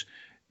 shows.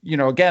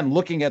 Again,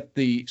 looking at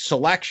the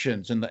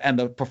selections and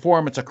the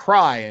performance of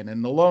Crying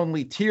and the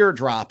Lonely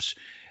Teardrops,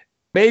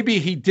 maybe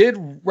he did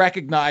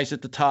recognize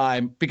at the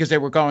time, because they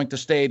were going to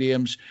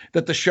stadiums,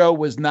 that the show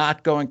was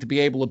not going to be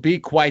able to be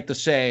quite the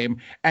same.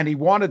 And he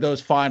wanted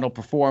those final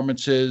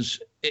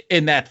performances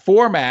in that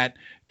format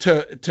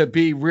to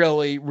be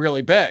really,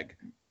 really big.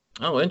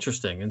 Oh,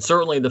 interesting. And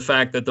certainly the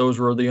fact that those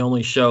were the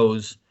only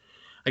shows,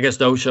 I guess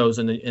those shows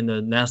in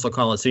the Nassau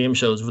Coliseum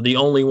shows were the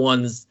only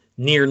ones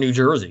near New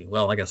Jersey.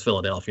 Well, I guess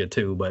Philadelphia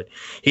too, but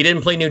he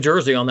didn't play New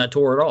Jersey on that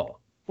tour at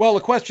all. Well, the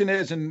question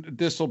is, and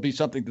this will be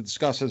something to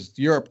discuss as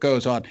Europe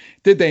goes on,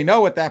 did they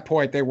know at that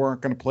point they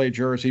weren't going to play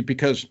Jersey?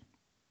 Because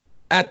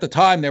at the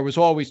time, there was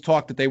always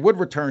talk that they would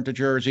return to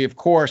Jersey. Of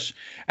course,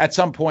 at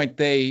some point,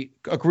 they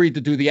agreed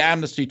to do the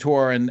Amnesty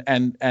tour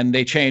and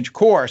they changed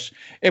course.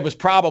 It was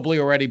probably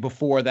already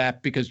before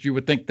that, because you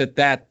would think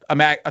that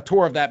a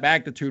tour of that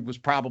magnitude was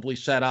probably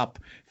set up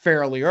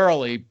fairly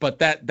early, but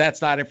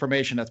that's not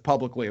information that's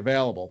publicly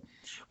available.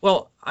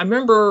 Well, I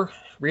remember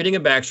reading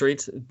in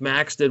Backstreets,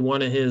 Max did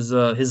one of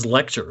his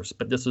lectures,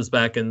 but this was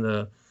back in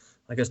the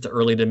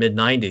early to mid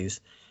 90s.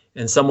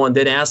 And someone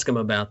did ask him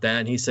about that,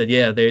 and he said,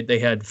 yeah, they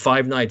had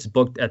 5 nights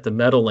booked at the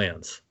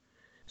Meadowlands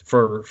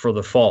for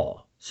the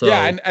fall. So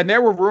yeah, and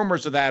there were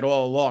rumors of that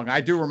all along.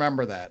 I do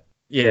remember that.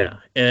 Yeah,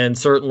 and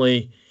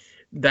certainly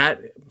that,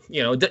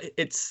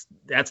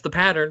 that's the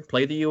pattern.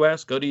 Play the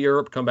U.S., go to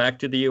Europe, come back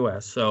to the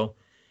U.S. So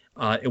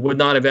it would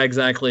not have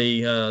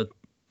exactly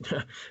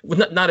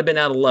would not have been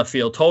out of left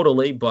field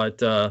totally,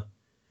 but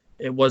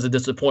it was a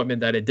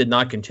disappointment that it did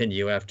not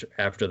continue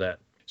after that.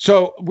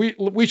 So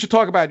we should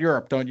talk about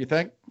Europe, don't you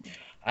think?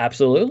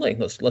 Absolutely.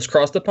 Let's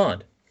cross the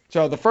pond.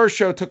 So the first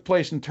show took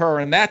place in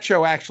Turin. That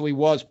show actually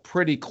was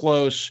pretty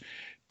close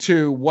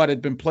to what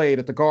had been played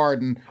at the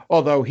Garden,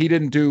 although he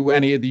didn't do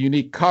any of the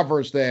unique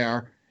covers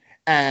there,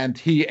 and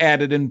he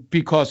added in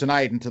Because the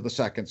Night into the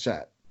second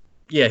set.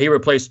 Yeah, he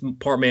replaced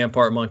Part Man,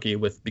 Part Monkey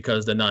with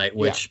Because the Night,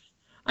 which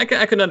I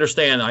can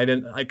understand.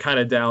 I kind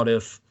of doubt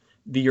if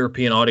the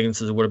European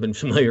audiences would have been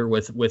familiar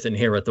with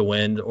Inherit the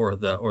Wind or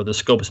the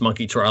Scopus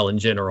Monkey Trial in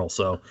general.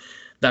 So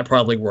that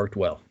probably worked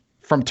well.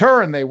 From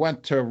Turin, they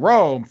went to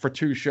Rome for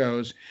 2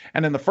 shows.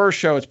 And in the first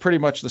show, it's pretty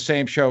much the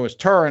same show as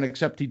Turin,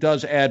 except he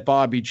does add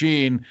Bobby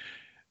Jean,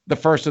 the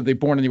first of the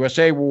Born in the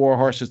USA War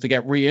Horses, to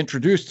get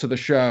reintroduced to the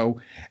show.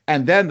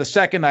 And then the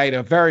second night,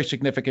 a very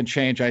significant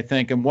change, I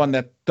think, and one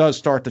that does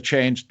start to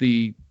change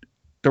the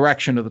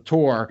direction of the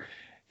tour.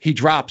 He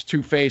drops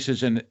Two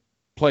Faces and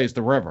plays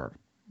The River.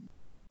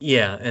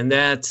 Yeah, and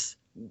that's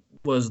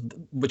was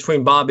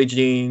between Bobby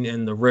Jean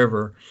and the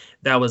River.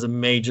 That was a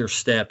major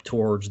step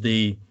towards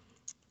the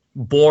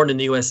Born in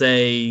the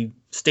USA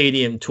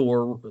stadium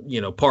tour,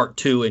 part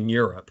two in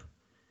Europe.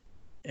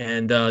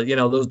 And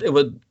those it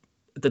would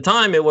at the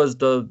time it was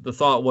the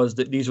thought was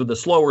that these were the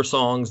slower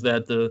songs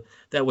that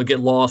would get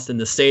lost in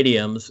the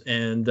stadiums,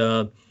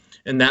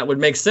 and that would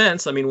make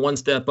sense. I mean, One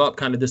Step Up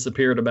kind of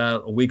disappeared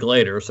about a week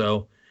later,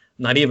 so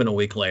not even a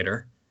week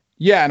later.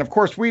 Yeah, and of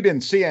course, we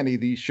didn't see any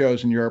of these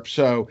shows in Europe,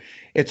 so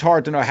it's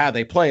hard to know how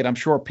they played. I'm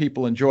sure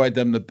people enjoyed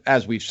them.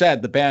 As we've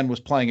said, the band was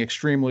playing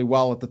extremely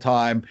well at the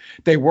time.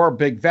 They were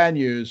big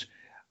venues,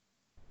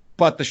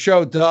 but the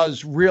show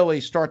does really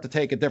start to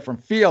take a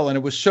different feel, and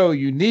it was so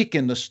unique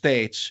in the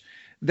States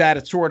that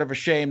it's sort of a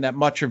shame that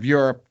much of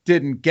Europe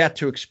didn't get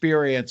to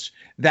experience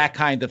that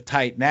kind of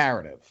tight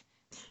narrative.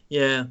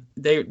 Yeah,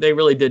 they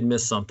really did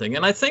miss something,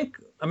 and I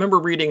remember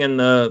reading in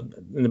the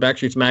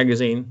Backstreets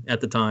magazine at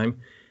the time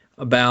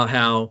about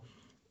how,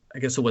 I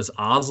guess it was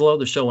Oslo,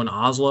 the show in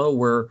Oslo,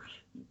 where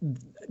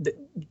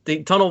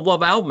the Tunnel of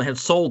Love album had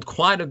sold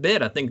quite a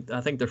bit. I think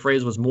the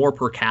phrase was more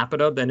per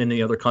capita than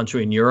any other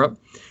country in Europe,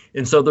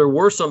 and so there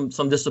were some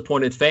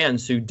disappointed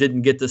fans who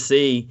didn't get to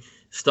see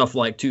stuff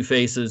like Two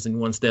Faces and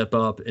One Step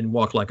Up and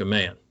Walk Like a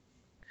Man.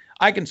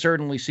 I can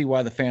certainly see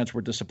why the fans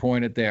were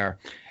disappointed there.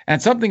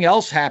 And something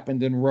else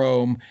happened in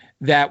Rome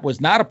that was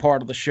not a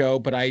part of the show,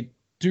 but I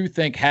do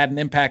think had an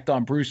impact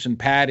on Bruce and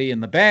Patty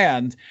and the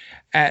band,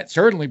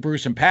 certainly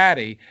Bruce and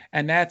Patty,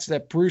 and that's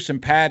that Bruce and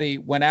Patty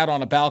went out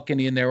on a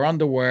balcony in their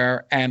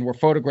underwear and were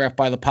photographed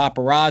by the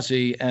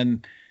paparazzi.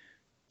 And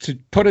to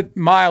put it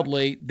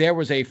mildly, there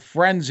was a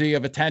frenzy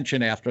of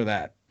attention after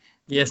that.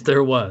 Yes,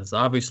 there was.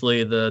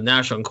 Obviously, the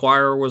National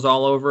Enquirer was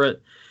all over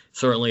it.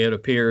 Certainly, it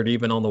appeared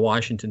even on the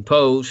Washington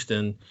Post,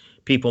 and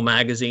People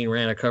magazine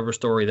ran a cover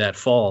story that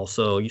fall.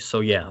 So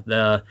yeah,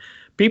 the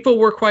people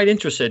were quite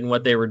interested in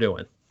what they were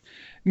doing.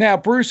 Now,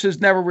 Bruce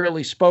has never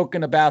really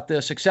spoken about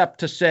this except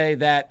to say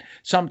that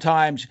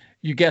sometimes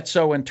you get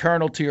so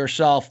internal to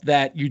yourself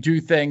that you do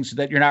things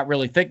that you're not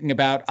really thinking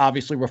about,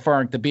 obviously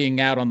referring to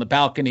being out on the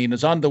balcony in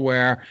his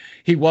underwear.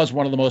 He was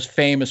one of the most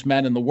famous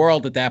men in the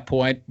world at that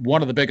point,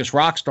 one of the biggest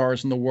rock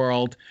stars in the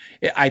world.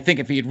 I think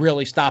if he had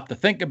really stopped to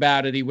think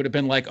about it, he would have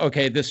been like,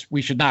 okay,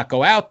 we should not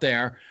go out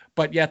there.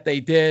 But yet they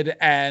did,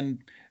 and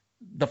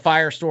the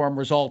firestorm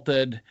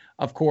resulted.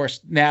 Of course,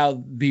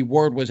 now the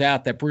word was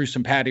out that Bruce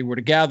and Patty were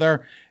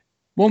together.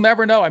 We'll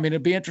never know. I mean,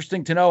 it'd be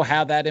interesting to know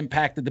how that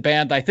impacted the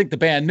band. I think the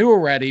band knew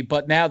already,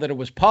 but now that it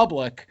was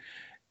public,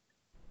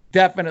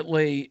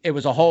 definitely it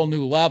was a whole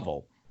new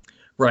level.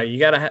 Right. You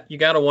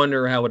gotta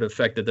wonder how it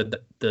affected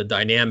the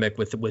dynamic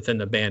within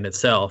the band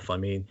itself. I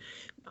mean,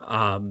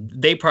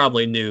 they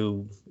probably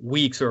knew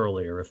weeks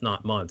earlier, if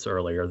not months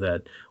earlier,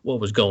 that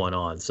what was going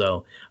on.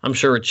 So I'm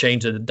sure it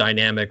changed the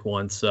dynamic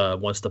once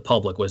the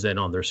public was in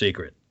on their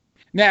secret.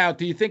 Now,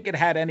 do you think it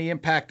had any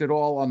impact at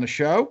all on the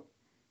show?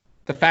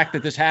 The fact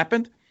that this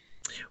happened?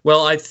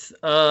 Well,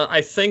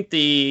 I think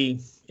the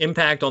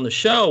impact on the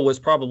show was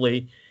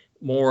probably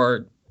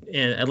more,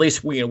 at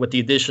least with the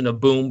addition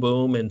of Boom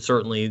Boom and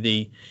certainly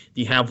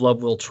the Have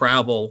Love Will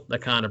Travel,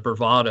 that kind of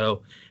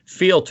bravado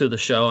feel to the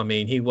show. I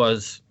mean, he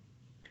was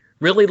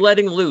really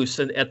letting loose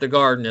at the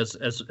Garden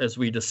as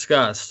we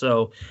discussed.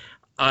 So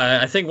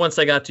I think once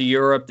they got to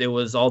Europe, it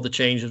was all the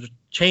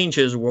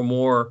changes were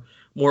more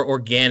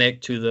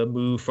organic to the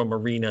move from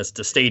arenas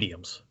to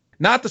stadiums.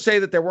 Not to say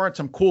that there weren't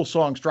some cool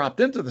songs dropped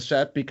into the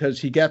set, because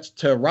he gets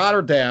to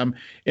Rotterdam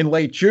in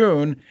late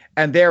June,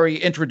 and there he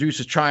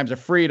introduces Chimes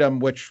of Freedom,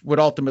 which would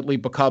ultimately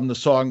become the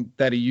song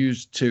that he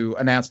used to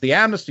announce the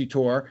Amnesty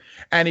Tour.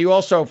 And he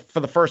also,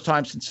 for the first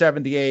time since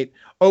 78,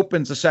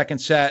 opens the second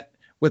set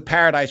with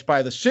Paradise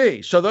by the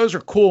Sea. So those are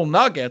cool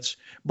nuggets,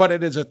 but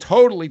it is a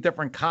totally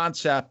different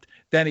concept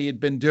than he had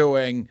been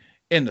doing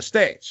in the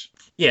States.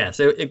 Yeah,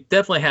 so it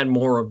definitely had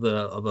more of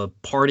a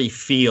party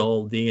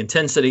feel. The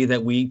intensity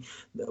that we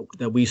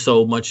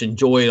so much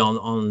enjoyed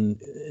on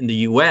in the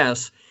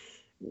U.S.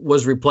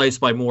 was replaced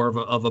by more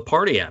of a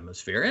party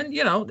atmosphere,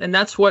 and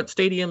that's what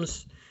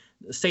stadiums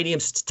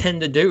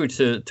tend to do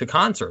to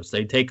concerts.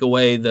 They take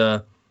away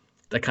the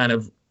kind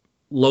of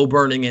low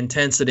burning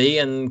intensity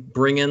and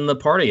bring in the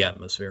party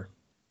atmosphere.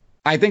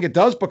 I think it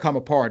does become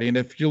a party, and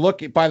if you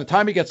look, by the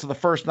time he gets to the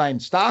first night in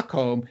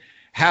Stockholm,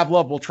 Have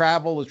Love Will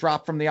Travel is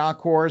dropped from the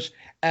encores,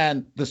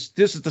 and this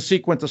is the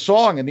sequence of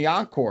song in the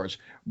encores.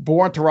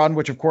 Born to Run,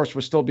 which of course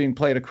was still being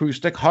played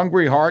acoustic,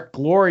 Hungry Heart,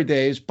 Glory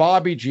Days,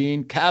 Bobby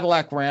Jean,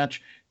 Cadillac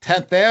Ranch,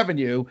 10th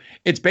Avenue.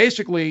 It's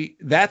basically,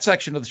 that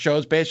section of the show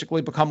has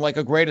basically become like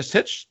a greatest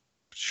hits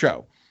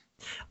show.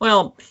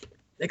 Well,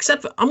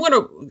 except I'm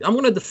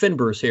gonna defend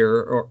Bruce here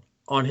or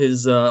on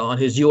his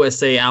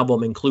USA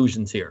album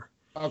inclusions here.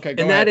 Okay, and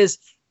ahead. That is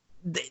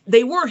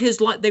they were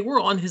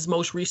on his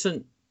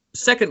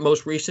second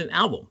most recent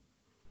album.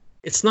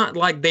 It's not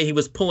like he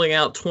was pulling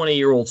out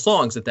 20-year-old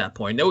songs at that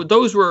point. No,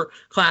 those were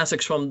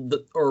classics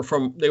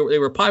they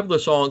were popular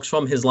songs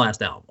from his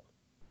last album.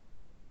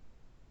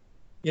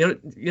 You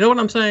know what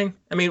I'm saying?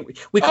 I mean,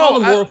 we call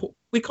them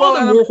We call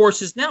them war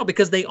horses now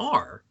because they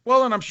are.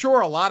 Well, and I'm sure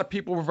a lot of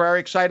people were very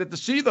excited to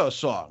see those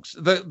songs.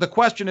 The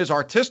question is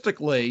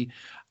artistically,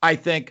 I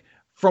think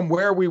from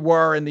where we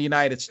were in the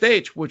United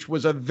States, which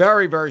was a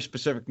very, very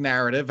specific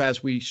narrative,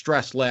 as we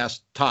stressed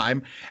last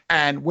time,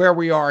 and where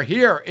we are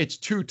here, it's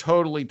two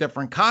totally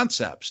different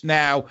concepts.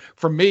 Now,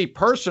 for me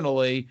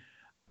personally,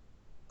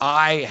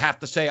 I have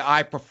to say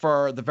I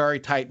prefer the very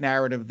tight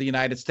narrative of the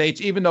United States,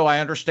 even though I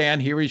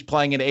understand here he's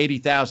playing in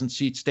 80,000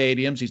 seat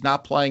stadiums. He's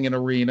not playing in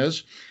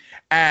arenas.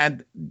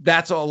 And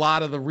that's a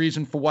lot of the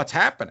reason for what's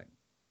happening.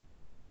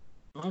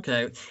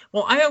 Okay.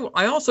 Well,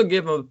 I also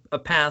give a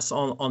pass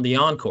on the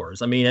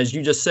encores. I mean, as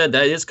you just said,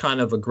 that is kind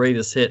of a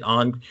greatest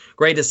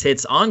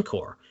hits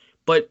encore,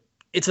 but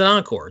it's an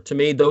encore. To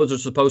me, those are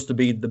supposed to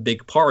be the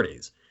big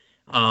parties.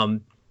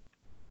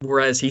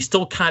 Whereas he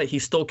still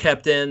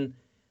kept in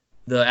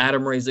the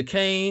Adam Raised a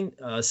Cain,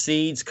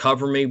 Seeds,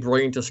 Cover Me,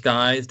 Brilliant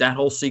Disguise, that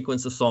whole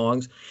sequence of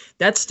songs,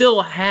 that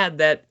still had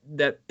that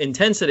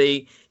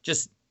intensity,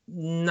 just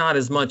not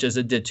as much as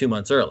it did 2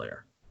 months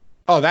earlier.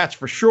 Oh, that's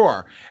for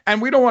sure.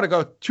 And we don't want to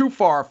go too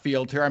far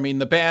afield here. I mean,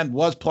 the band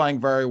was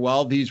playing very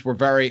well. These were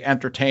very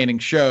entertaining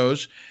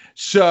shows.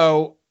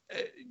 So,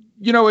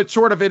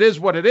 it is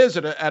what it is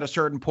at a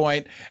certain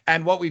point.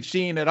 And what we've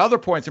seen at other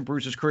points in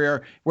Bruce's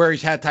career where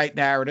he's had tight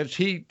narratives,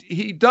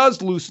 he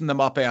does loosen them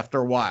up after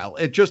a while.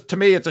 It just, to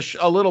me, it's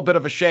a little bit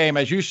of a shame,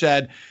 as you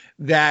said,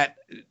 that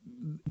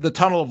the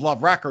Tunnel of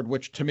Love record,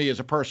 which to me is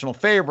a personal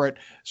favorite,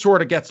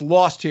 sort of gets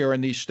lost here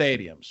in these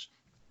stadiums.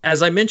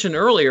 As I mentioned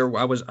earlier,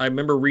 I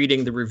remember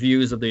reading the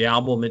reviews of the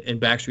album in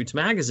Backstreet's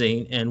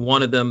magazine, and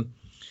one of them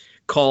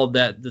called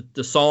that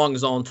the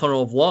songs on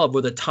Tunnel of Love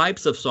were the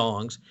types of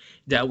songs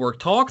that were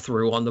talked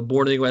through on the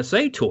Born in the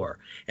USA tour.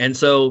 And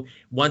so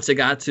once it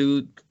got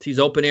to these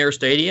open air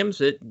stadiums,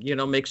 it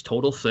makes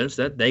total sense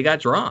that they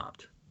got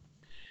dropped.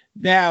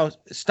 Now,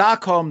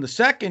 Stockholm, the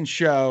second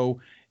show,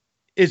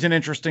 is an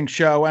interesting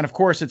show, and of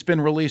course, it's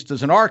been released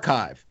as an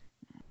archive.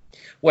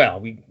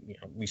 Well,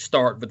 we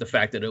start with the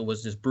fact that it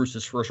was just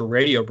Bruce's first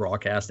radio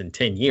broadcast in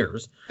 10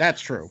 years. That's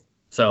true.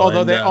 So,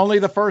 although only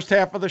the first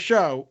half of the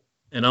show.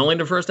 And only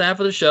the first half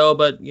of the show,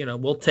 but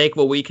we'll take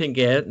what we can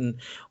get. And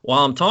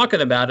while I'm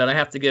talking about it, I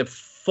have to give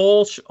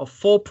full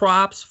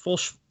props,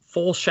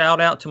 full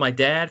shout out to my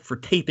dad for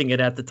taping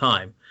it at the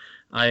time.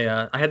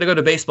 I had to go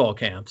to baseball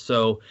camp,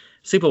 so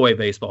sleepaway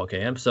baseball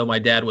camp. So my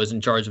dad was in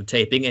charge of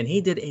taping, and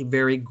he did a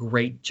very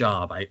great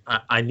job.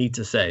 I need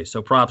to say.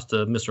 So props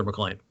to Mr.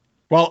 McLean.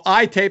 Well,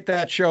 I taped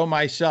that show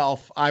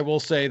myself. I will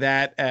say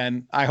that,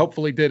 and I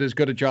hopefully did as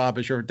good a job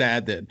as your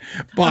dad did.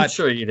 But I'm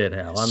sure you did,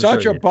 Hal.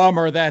 Such a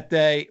bummer that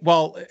day.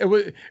 Well,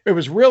 it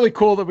was really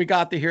cool that we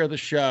got to hear the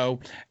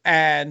show,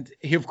 and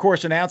he, of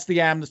course, announced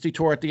the Amnesty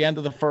tour at the end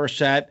of the first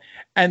set,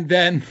 and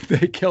then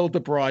they killed the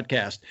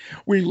broadcast.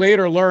 We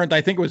later learned,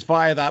 I think it was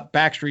via that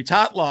Backstreet's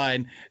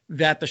hotline,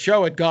 that the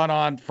show had gone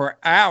on for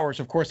hours.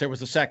 Of course, there was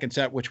the second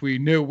set, which we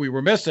knew we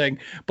were missing,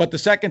 but the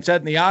second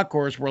set and the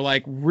encores were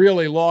like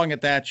really long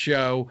at that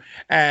show.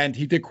 And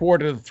he did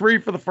quarter to three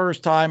for the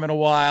first time in a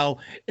while.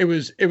 It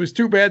was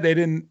too bad they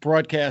didn't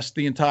broadcast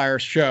the entire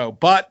show.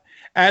 But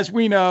as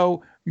we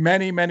know,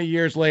 many, many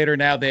years later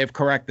now, they have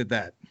corrected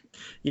that.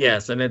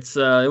 Yes. And I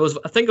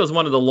think it was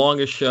one of the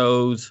longest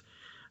shows,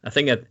 I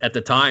think at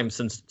the time,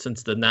 since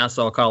the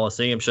Nassau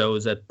Coliseum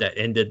shows that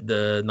ended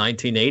the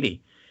 1980.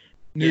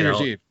 New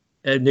Year's Eve.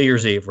 New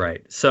Year's Eve,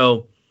 right.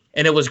 So,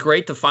 and it was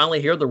great to finally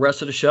hear the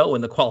rest of the show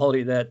and the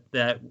quality that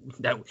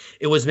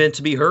it was meant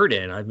to be heard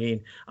in. I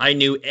mean, I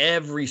knew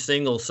every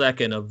single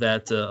second of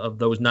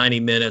those 90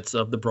 minutes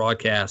of the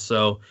broadcast.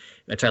 So,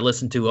 which I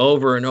listened to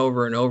over and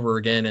over and over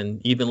again,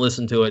 and even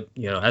listened to it,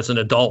 as an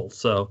adult.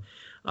 So,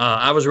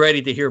 I was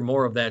ready to hear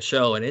more of that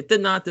show, and it did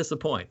not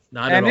disappoint.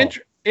 Not at all.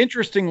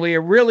 Interestingly, it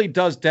really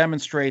does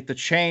demonstrate the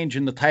change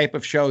in the type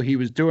of show he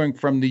was doing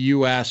from the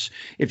U.S.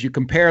 If you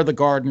compare the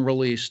Garden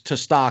release to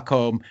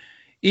Stockholm,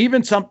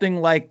 even something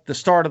like the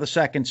start of the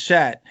second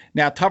set.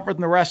 Now, Tougher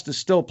Than the Rest is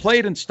still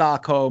played in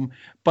Stockholm,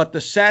 but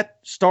the set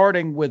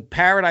starting with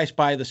Paradise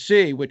by the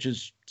Sea, which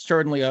is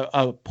certainly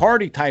a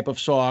party type of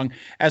song,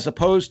 as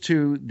opposed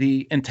to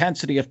the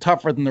intensity of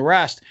Tougher Than the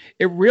Rest,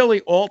 it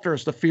really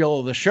alters the feel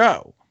of the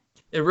show.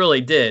 It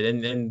really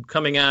did. And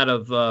coming out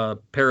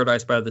of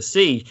Paradise by the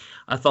Sea,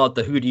 I thought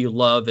the Who Do You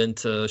Love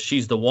into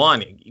She's the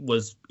One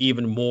was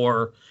even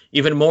more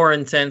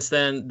intense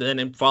than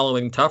in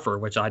following Tougher,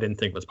 which I didn't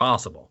think was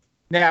possible.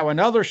 Now,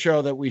 another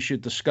show that we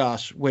should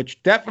discuss,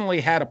 which definitely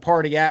had a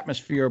party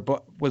atmosphere,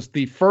 but was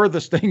the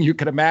furthest thing you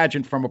could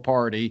imagine from a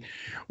party,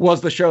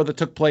 was the show that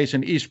took place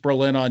in East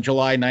Berlin on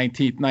July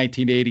 19th,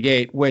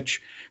 1988,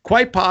 which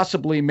quite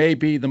possibly may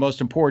be the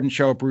most important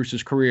show of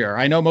Bruce's career.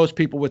 I know most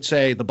people would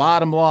say The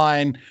Bottom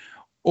Line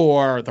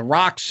or the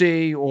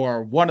Roxy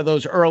or one of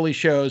those early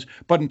shows,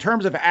 but in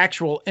terms of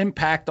actual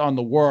impact on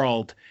the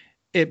world,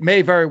 it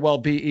may very well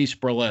be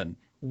East Berlin.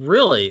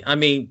 Really? I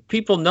mean,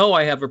 people know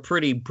I have a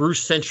pretty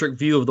Bruce-centric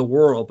view of the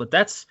world, but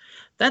that's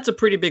a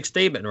pretty big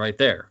statement right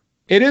there.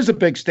 It is a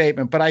big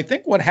statement, but I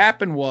think what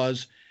happened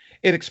was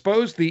it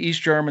exposed the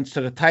East Germans to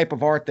the type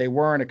of art they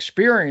weren't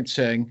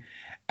experiencing.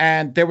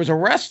 And there was a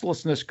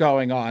restlessness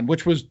going on,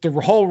 which was the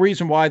whole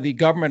reason why the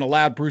government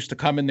allowed Bruce to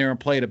come in there and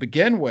play to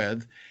begin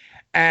with.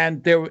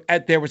 And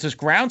there was this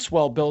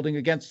groundswell building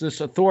against this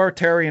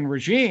authoritarian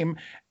regime,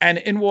 and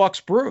in walks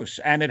Bruce,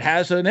 and it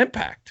has an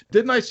impact.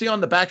 Didn't I see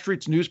on the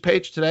Backstreet's news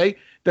page today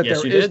that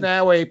Yes, there you is did.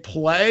 now a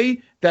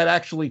play that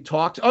actually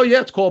talks? Oh, yeah,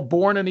 it's called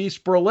Born in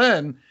East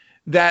Berlin,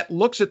 that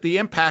looks at the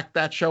impact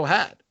that show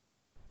had.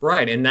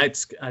 Right, and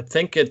I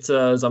think it's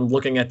as I'm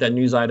looking at that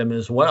news item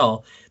as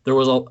well. There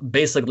was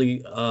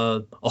basically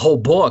a whole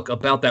book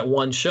about that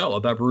one show,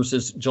 about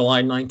Bruce's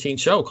July 19th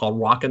show called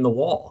 "Rockin' the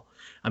Wall."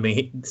 I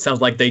mean, it sounds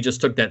like they just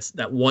took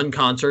that one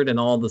concert and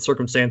all the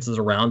circumstances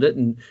around it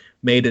and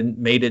made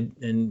it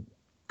and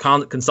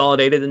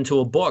consolidated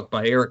into a book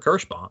by Eric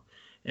Kirschbaum.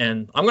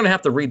 And I'm going to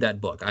have to read that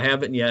book. I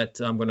haven't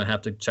yet. I'm going to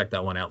have to check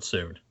that one out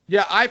soon.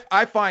 Yeah,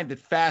 I find it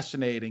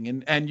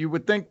fascinating, and you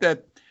would think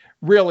that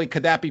really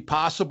could that be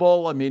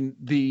possible? I mean,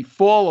 the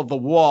fall of the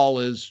wall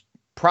is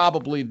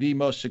probably the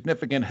most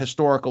significant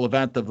historical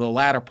event of the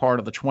latter part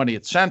of the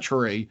 20th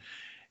century.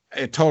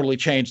 It totally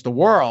changed the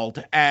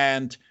world,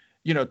 and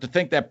to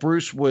think that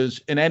Bruce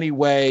was in any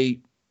way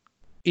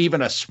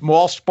even a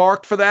small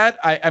spark for that,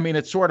 I mean,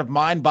 it's sort of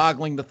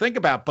mind-boggling to think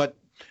about. But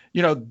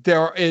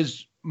there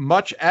is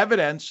much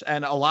evidence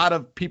and a lot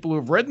of people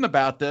who've written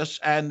about this,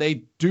 and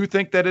they do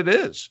think that it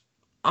is.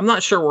 I'm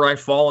not sure where I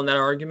fall in that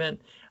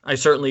argument. I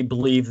certainly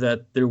believe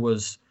that the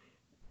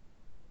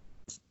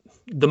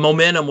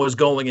momentum was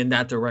going in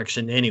that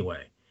direction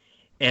anyway.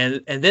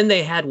 And then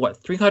they had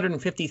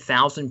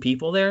 350,000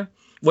 people there.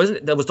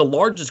 That was the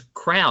largest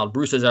crowd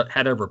Bruce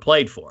had ever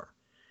played for.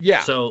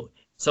 Yeah. So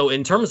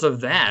in terms of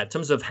that, in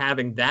terms of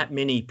having that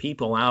many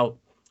people out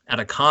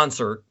at a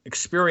concert,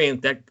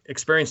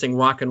 experiencing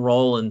rock and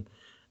roll and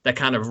that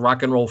kind of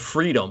rock and roll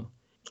freedom,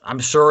 I'm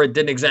sure it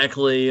didn't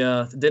exactly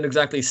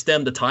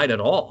stem the tide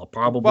at all.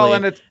 Probably,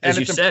 well, as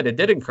you said, it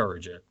did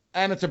encourage it.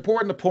 And it's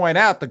important to point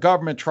out the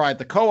government tried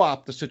to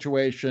co-opt the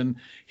situation.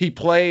 He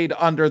played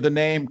under the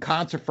name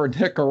Concert for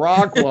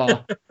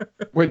Nicaragua,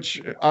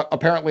 which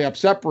apparently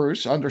upset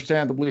Bruce,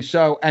 understandably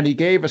so. And he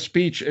gave a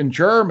speech in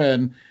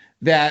German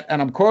that,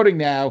 and I'm quoting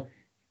now,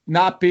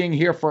 not being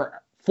here for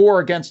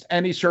against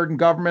any certain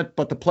government,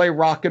 but to play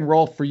rock and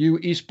roll for you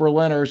East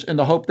Berliners in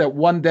the hope that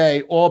one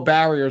day all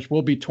barriers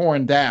will be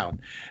torn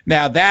down.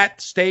 Now, that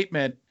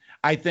statement,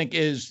 I think,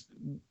 is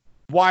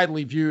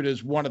widely viewed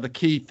as one of the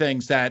key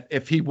things that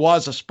if he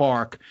was a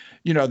spark,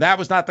 that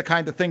was not the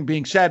kind of thing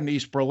being said in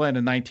East Berlin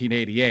in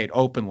 1988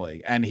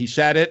 openly. And he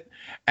said it,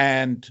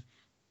 and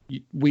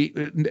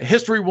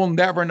history will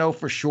never know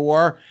for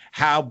sure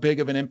how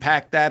big of an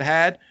impact that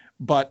had.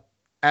 But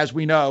as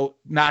we know,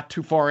 not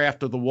too far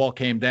after the wall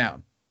came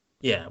down.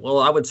 Yeah, well,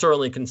 I would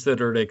certainly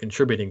consider it a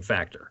contributing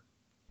factor.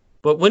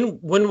 But when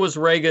was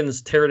Reagan's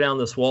tear down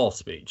this wall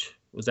speech?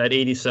 Was that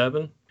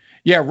 87?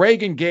 Yeah,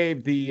 Reagan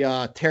gave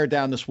the tear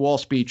down this wall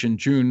speech in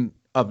June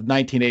of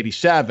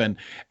 1987,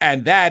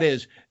 and that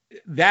is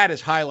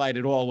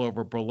highlighted all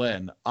over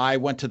Berlin. I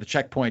went to the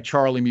Checkpoint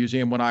Charlie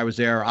Museum when I was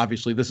there.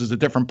 Obviously, this is a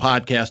different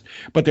podcast,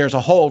 but there's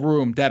a whole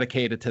room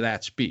dedicated to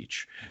that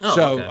speech. Oh,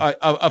 so, okay.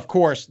 Of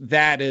course,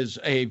 that is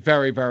a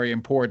very, very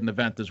important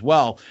event as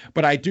well.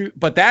 But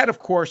that, of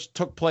course,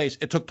 took place.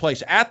 It took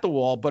place at the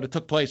wall, but it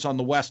took place on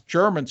the West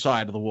German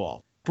side of the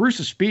wall.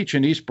 Bruce's speech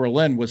in East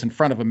Berlin was in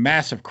front of a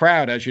massive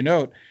crowd, as you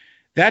note.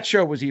 That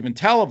show was even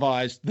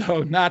televised,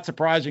 though not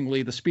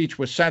surprisingly, the speech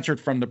was censored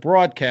from the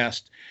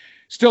broadcast.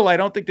 Still, I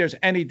don't think there's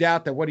any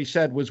doubt that what he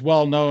said was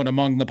well known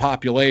among the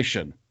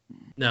population.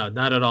 No,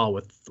 not at all.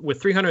 With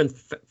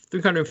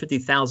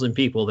 350,000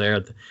 people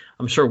there,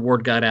 I'm sure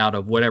word got out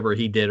of whatever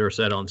he did or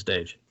said on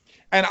stage.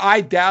 And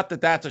I doubt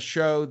that that's a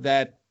show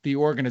that the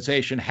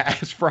organization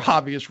has for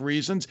obvious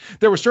reasons.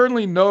 There was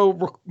certainly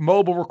no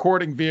mobile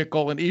recording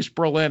vehicle in East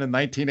Berlin in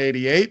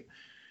 1988.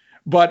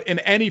 But in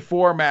any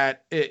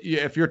format,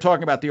 if you're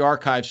talking about the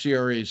archive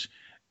series,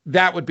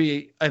 that would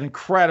be an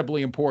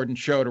incredibly important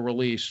show to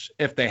release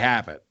if they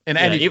have it in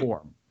any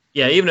form.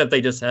 Yeah, even if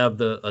they just have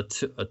a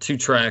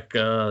two-track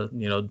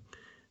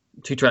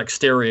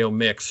stereo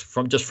mix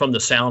from the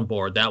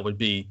soundboard, that would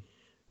be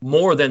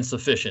more than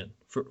sufficient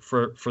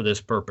for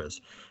this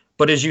purpose.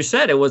 But as you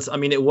said, it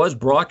was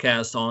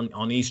broadcast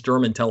on East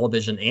German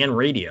television and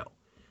radio.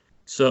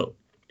 So,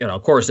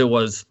 of course, it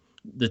was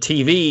the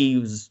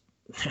TV.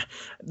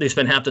 They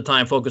spent half the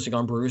time focusing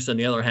on Bruce and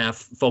the other half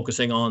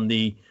focusing on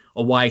a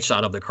wide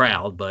shot of the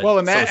crowd. But well,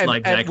 and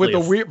with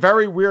the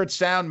very weird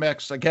sound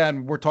mix,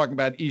 again, we're talking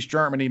about East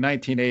Germany,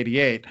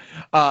 1988.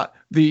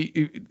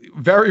 The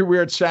very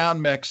weird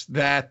sound mix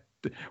that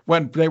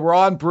when they were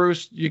on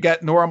Bruce, you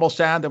get normal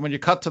sound, and when you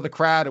cut to the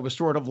crowd, it was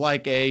sort of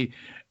like a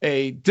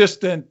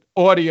distant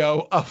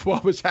audio of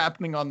what was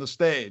happening on the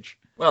stage.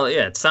 Well,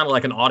 yeah, it sounded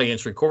like an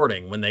audience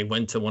recording when they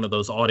went to one of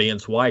those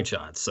audience wide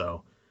shots.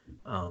 So.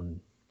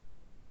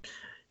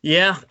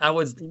 Yeah, I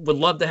would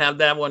love to have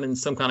that one in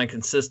some kind of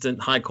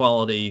consistent, high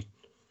quality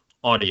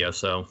audio.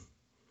 So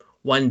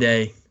one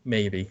day,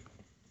 maybe.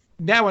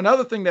 Now,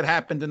 another thing that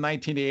happened in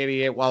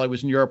 1988 while I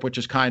was in Europe, which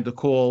is kind of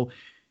cool,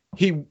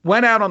 he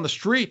went out on the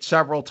street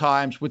several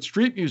times with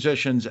street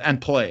musicians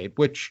and played,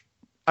 which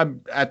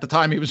at the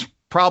time he was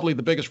probably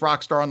the biggest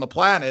rock star on the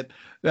planet.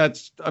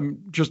 That's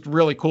just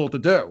really cool to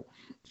do.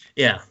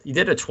 Yeah, he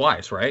did it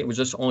twice, right? Was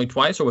this only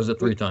twice, or was it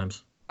three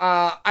times?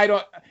 I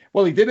don't.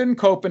 Well, he did it in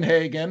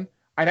Copenhagen.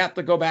 I'd have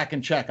to go back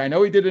and check. I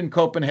know he did it in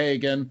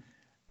Copenhagen.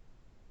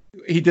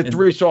 He did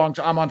 3 songs: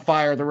 "I'm on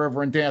Fire," "The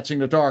River," and "Dancing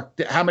in the Dark."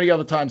 How many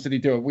other times did he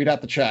do it? We'd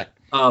have to check.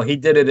 Oh, he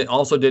did it.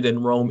 Also did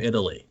in Rome,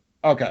 Italy.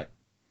 Okay.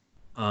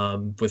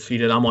 He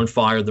did "I'm on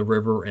Fire," "The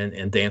River,"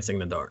 and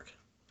 "Dancing in the Dark."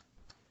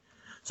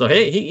 So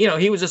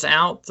he was just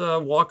out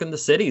walking the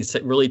cities,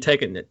 really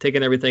taking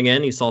everything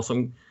in. He saw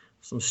some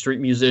street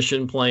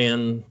musician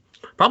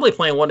probably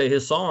playing one of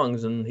his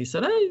songs, and he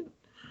said, "Hey,"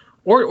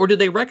 or did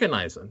they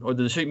recognize him, or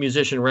did the street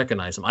musician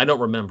recognize him? I don't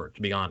remember,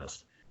 to be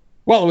honest.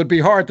 Well, it would be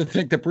hard to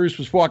think that Bruce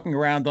was walking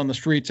around on the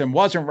streets and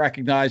wasn't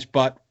recognized,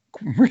 but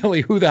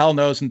really, who the hell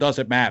knows, and does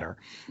it matter?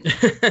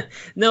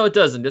 No, it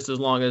doesn't. Just as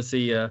long as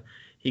he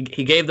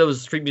gave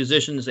those street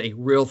musicians a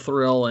real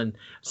thrill, and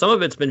some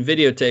of it's been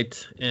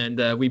videotaped,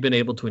 and we've been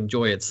able to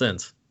enjoy it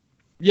since.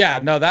 Yeah,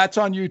 no, that's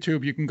on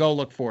YouTube. You can go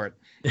look for it.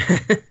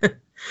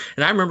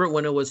 And I remember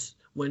when it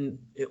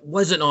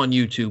wasn't on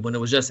YouTube, when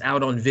it was just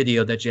out on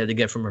video that you had to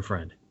get from a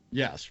friend.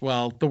 Yes,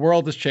 well, the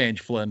world has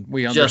changed, Flynn.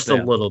 We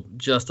understand.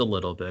 Just a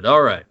little bit.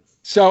 All right.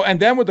 So,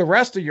 and then with the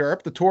rest of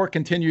Europe, the tour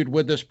continued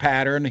with this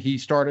pattern. He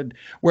started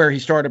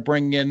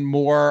bringing in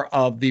more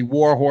of the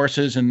war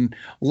horses and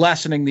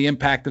lessening the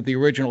impact of the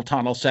original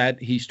tunnel set.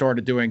 He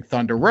started doing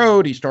Thunder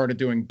Road. He started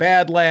doing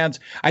Badlands.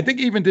 I think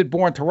he even did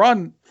Born to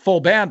Run full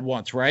band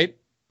once, right?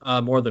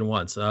 More than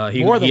once.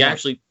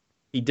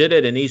 He did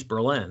it in East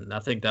Berlin. I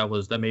think that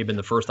may have been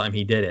the first time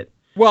he did it.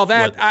 Well,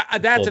 that's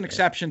an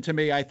exception to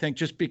me, I think,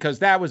 just because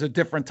that was a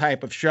different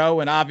type of show,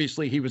 and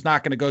obviously he was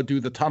not going to go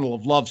do the Tunnel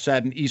of Love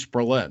set in East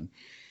Berlin.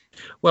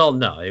 Well,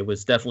 no, it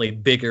was definitely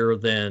bigger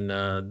than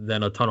a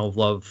normal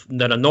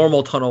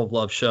Tunnel of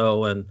Love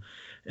show, and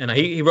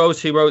he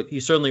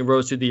certainly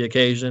rose to the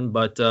occasion.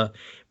 But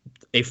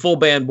a full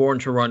band Born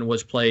to Run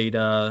was played,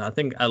 I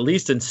think, at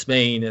least in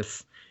Spain,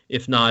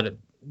 if not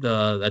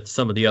at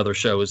some of the other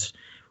shows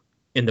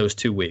in those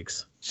 2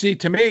 weeks. See,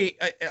 to me,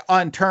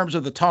 on terms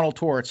of the tunnel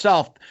tour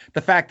itself, the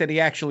fact that he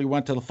actually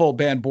went to the full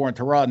band Born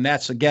to Run,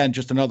 that's, again,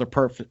 just another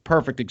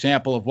perfect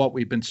example of what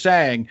we've been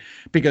saying,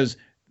 because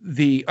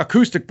the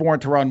acoustic Born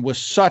to Run was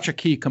such a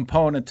key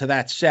component to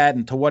that set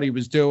and to what he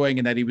was doing,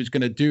 and that he was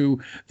going to do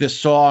this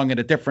song in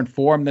a different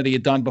form than he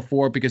had done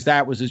before, because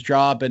that was his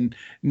job. And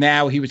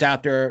now he was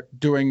out there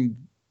doing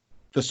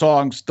the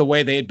songs the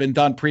way they had been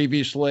done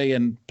previously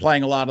and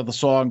playing a lot of the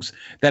songs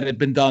that had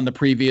been done the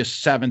previous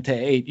 7 to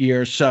 8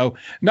 years. So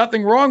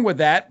nothing wrong with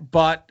that,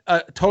 but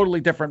a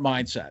totally different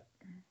mindset.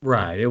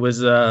 Right. It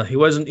was he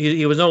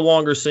was no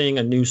longer singing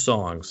a new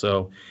song.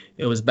 So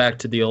it was back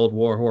to the old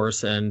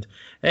Warhorse. And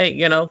hey,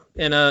 in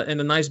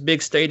a nice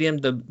big stadium,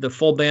 the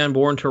full band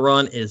Born to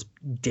Run is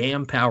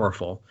damn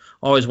powerful.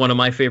 Always one of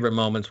my favorite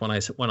moments when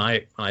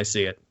I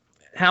see it.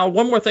 Hal,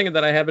 one more thing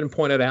that I haven't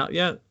pointed out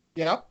yet.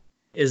 Yeah.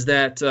 Is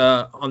that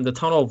on the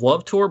Tunnel of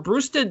Love tour,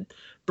 Bruce did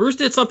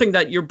something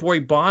that your boy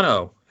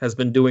Bono has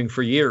been doing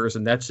for years,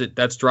 and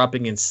that's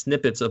dropping in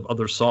snippets of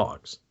other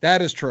songs.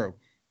 That is true.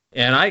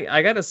 And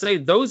I got to say,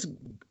 those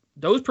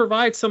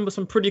provide some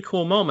pretty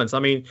cool moments. I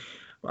mean,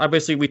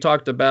 obviously we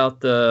talked about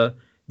the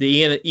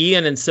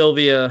Ian and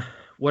Sylvia.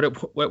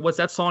 What's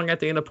that song at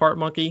the end of Part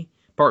Monkey?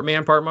 Part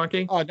Man, Part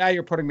Monkey? Oh, now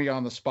you're putting me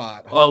on the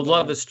spot.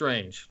 Love is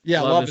Strange.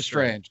 Yeah, Love is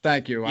Strange.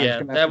 Thank you.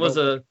 Yeah,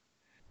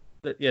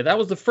 that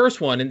was the first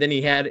one, and then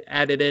he had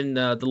added in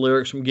the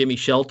lyrics from "Gimme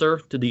Shelter"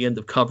 to the end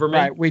of "Cover Me."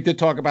 Right, we did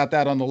talk about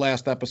that on the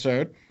last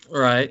episode.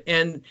 Right,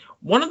 and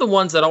one of the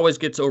ones that always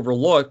gets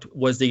overlooked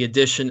was the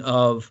addition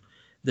of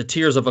the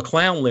 "Tears of a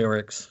Clown"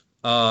 lyrics.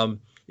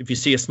 If you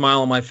see a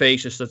smile on my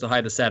face, just to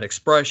hide a sad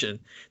expression,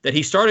 that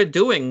he started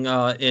doing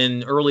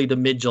in early to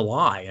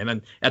mid-July, and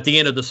then at the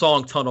end of the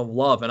song "Tunnel of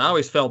Love." And I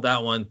always felt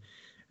that one.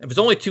 If it's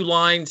only 2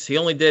 lines, he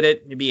only did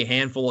it maybe a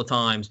handful of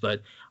times,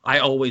 but I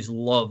always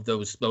loved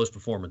those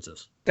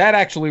performances. That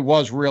actually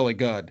was really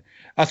good,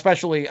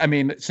 especially, I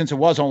mean, since it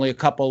was only a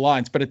couple of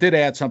lines, but it did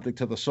add something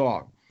to the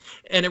song.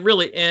 And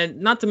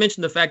and not to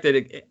mention the fact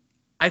that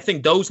I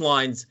think those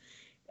lines,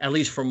 at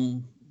least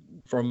from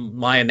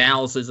my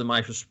analysis and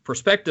my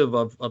perspective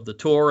of the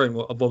tour and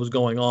of what was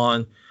going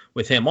on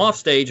with him off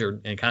stage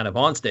and kind of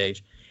on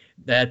stage,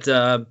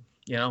 that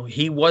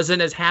he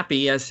wasn't as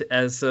happy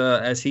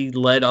as he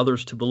led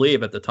others to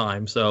believe at the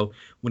time. So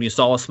when you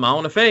saw a smile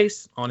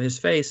on his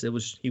face, he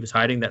was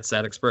hiding that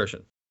sad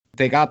expression.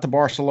 They got to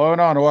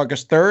Barcelona on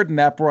August 3rd, and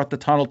that brought the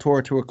tunnel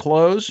tour to a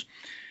close.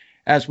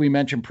 As we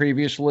mentioned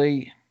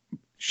previously,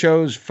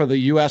 shows for the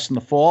U.S. in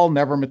the fall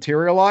never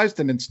materialized,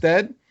 and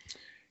instead,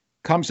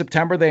 come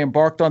September, they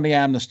embarked on the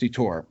Amnesty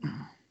Tour.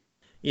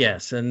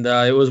 Yes, and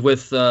it was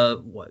with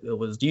it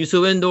was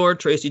Yusuf Indoor,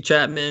 Tracy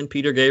Chapman,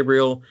 Peter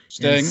Gabriel,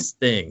 and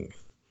Sting.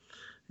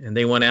 And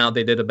they went out.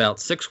 They did about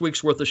 6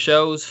 weeks worth of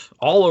shows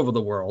all over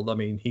the world. I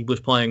mean, he was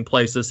playing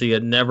places he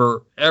had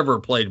never ever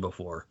played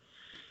before.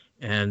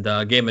 and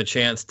gave him a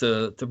chance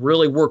to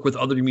really work with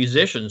other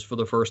musicians for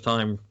the first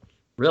time,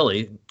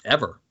 really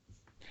ever.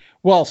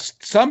 Well,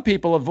 some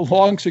people have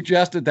long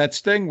suggested that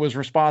Sting was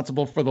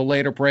responsible for the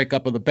later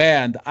breakup of the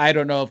band. I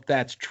don't know if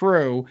that's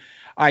true.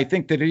 I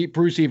think that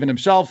Bruce even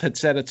himself had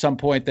said at some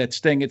point that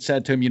Sting had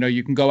said to him,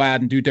 you can go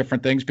out and do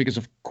different things because,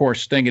 of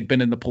course, Sting had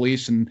been in the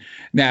Police and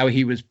now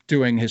he was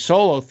doing his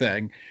solo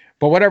thing.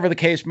 But whatever the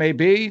case may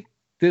be,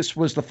 this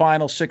was the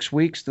final 6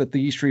 weeks that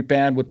the E Street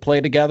Band would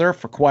play together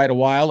for quite a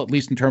while, at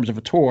least in terms of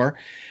a tour.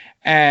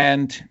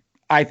 And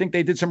I think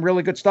they did some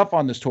really good stuff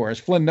on this tour. As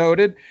Flynn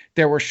noted,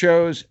 there were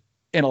shows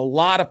in a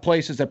lot of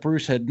places that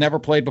Bruce had never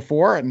played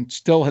before and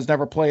still has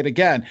never played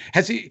again.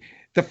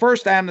 The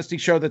first Amnesty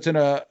show that's in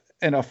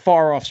a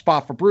far off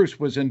spot for Bruce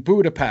was in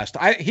Budapest.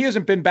 He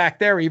hasn't been back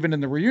there even in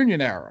the reunion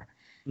era.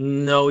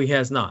 No, he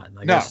has not.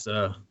 I guess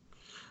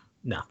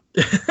no.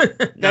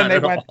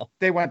 Then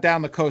they went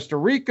down to Costa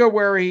Rica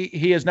where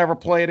he has never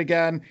played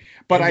again.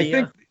 But India.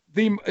 I think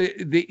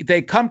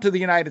they come to the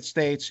United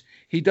States.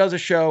 He does a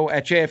show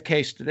at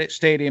JFK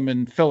Stadium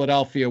in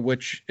Philadelphia,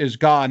 which is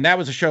gone. That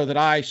was a show that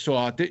I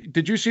saw.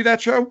 Did you see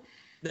that show?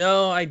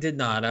 No, I did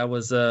not. I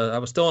was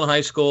still in high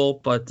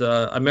school, but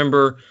I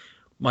remember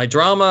my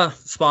drama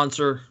club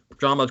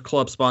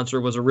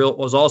sponsor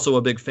was also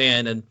a big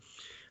fan, and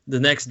the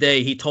next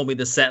day he told me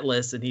the set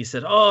list, and he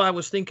said, "Oh, I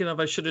was thinking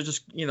I should have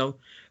just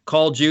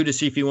called you to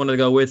see if you wanted to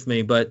go with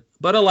me, but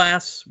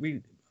alas,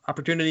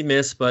 opportunity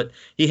missed, but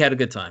he had a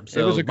good time." So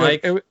it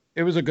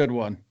was a good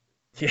one.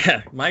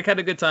 Yeah, Mike had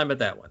a good time at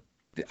that one.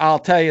 I'll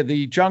tell you,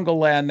 the Jungle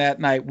Land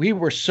that night, we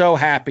were so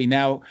happy.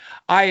 Now,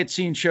 I had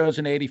seen shows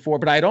in '84,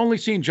 but I'd only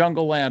seen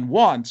Jungle Land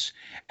once.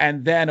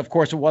 And then, of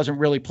course, it wasn't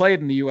really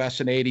played in the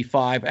U.S. in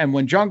 '85. And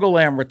when Jungle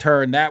Land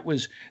returned, that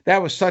was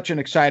such an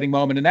exciting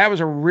moment. And that was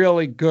a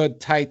really good,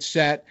 tight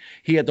set.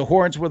 He had the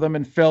horns with him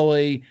in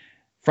Philly.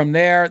 From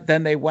there,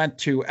 then they went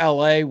to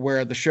L.A.,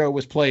 where the show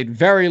was played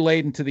very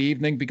late into the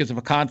evening because of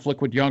a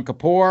conflict with Yom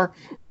Kippur.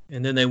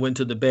 And then they went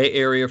to the Bay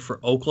Area for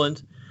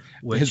Oakland.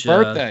 His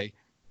birthday.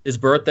 His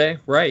birthday,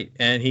 right?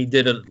 And he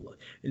did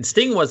and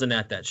Sting wasn't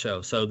at that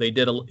show, so they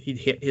did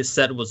his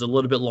set was a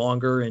little bit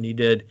longer, and he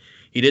did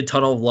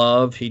Tunnel of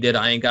Love, he did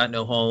I Ain't Got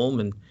No Home,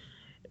 and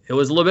it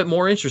was a little bit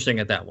more interesting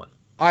at that one.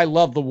 I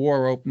love the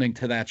War opening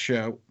to that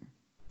show.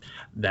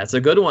 That's a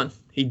good one.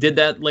 He did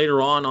that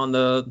later on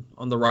the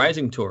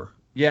Rising tour.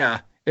 Yeah,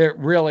 it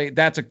really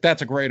that's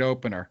a great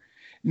opener.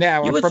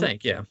 Now you would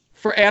think, yeah.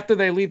 For after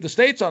they leave the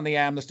States on the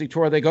Amnesty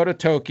tour, they go to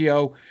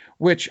Tokyo,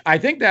 which I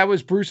think that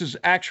was Bruce's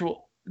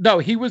actual. No,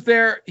 he was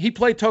there. He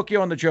played Tokyo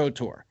on the Joe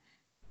tour.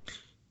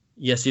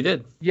 Yes, he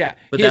did. Yeah.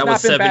 But that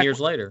was 7 years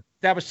later.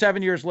 That was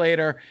 7 years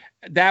later.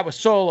 That was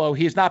solo.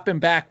 He's not been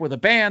back with a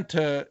band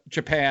to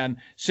Japan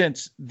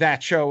since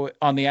that show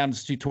on the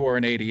Amnesty tour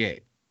in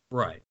 '88.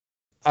 Right.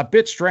 A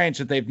bit strange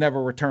that they've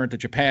never returned to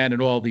Japan in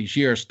all these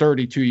years,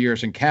 32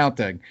 years and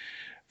counting.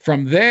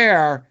 From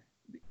there,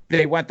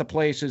 they went to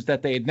places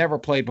that they had never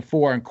played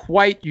before in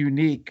quite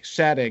unique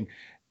setting.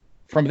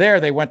 From there,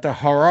 they went to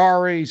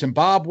Harare,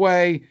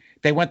 Zimbabwe.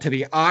 They went to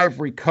the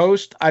Ivory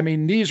Coast. I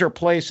mean, these are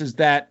places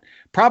that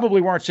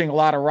probably weren't seeing a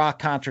lot of rock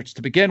concerts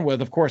to begin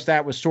with. Of course,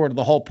 that was sort of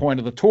the whole point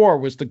of the tour,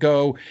 was to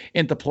go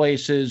into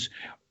places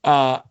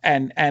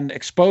and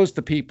expose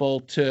the people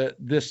to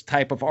this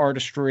type of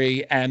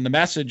artistry and the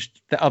message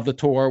of the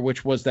tour,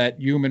 which was that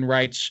human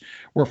rights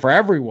were for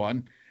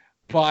everyone.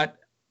 But,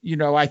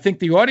 I think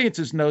the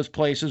audiences in those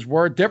places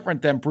were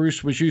different than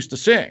Bruce was used to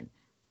seeing.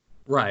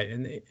 Right.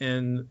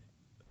 And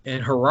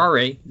in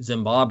Harare,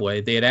 Zimbabwe,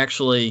 they had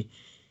actually...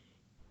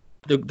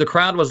 The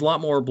crowd was a lot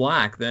more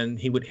black than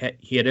he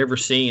had ever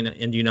seen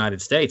in the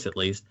United States, at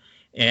least.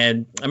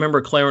 And I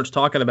remember Clarence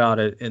talking about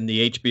it in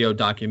the HBO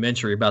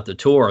documentary about the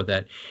tour,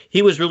 that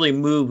he was really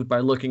moved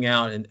by looking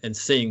out and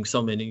seeing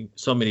so many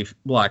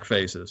black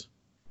faces.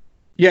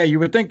 Yeah, you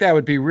would think that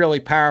would be really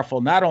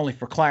powerful, not only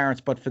for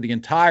Clarence, but for the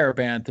entire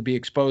band to be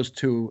exposed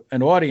to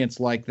an audience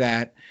like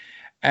that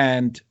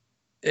and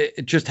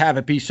just have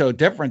it be so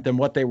different than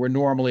what they were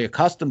normally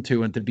accustomed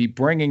to, and to be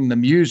bringing the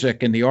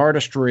music and the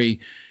artistry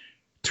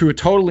to a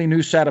totally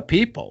new set of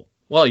people.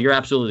 Well, you're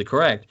absolutely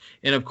correct.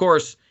 And of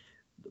course,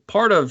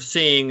 part of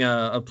seeing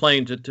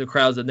playing to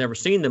crowds that never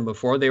seen them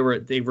before,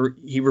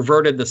 he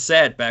reverted the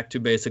set back to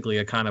basically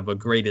a kind of a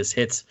greatest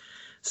hits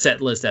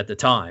set list at the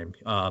time.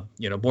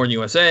 Born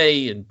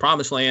USA and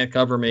Promised Land,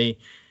 Cover Me,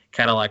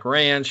 Cadillac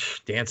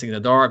Ranch, Dancing in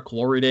the Dark,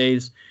 Glory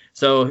Days.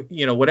 So,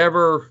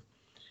 whatever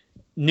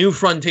new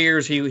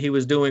frontiers he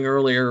was doing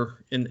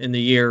earlier in the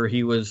year,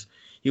 he was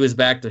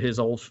back to his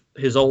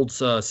old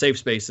safe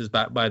spaces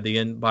by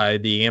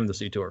the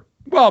Amnesty tour.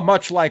 Well,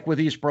 much like with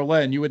East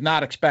Berlin, you would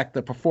not expect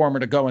the performer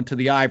to go into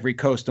the Ivory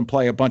Coast and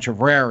play a bunch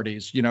of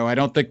rarities. I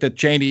don't think that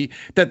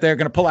they're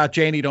going to pull out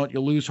Janie, Don't You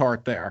Lose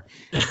Heart there.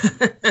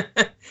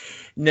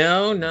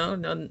 No,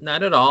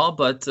 not at all.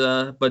 But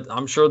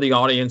I'm sure the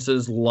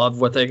audiences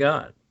love what they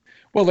got.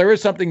 Well, there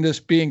is something this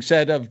being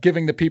said of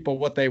giving the people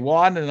what they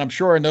want, and I'm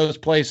sure in those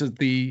places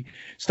the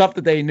stuff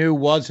that they knew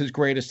was his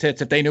greatest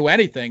hits. If they knew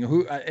anything,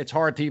 who it's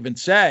hard to even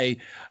say.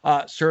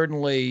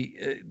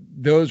 Certainly,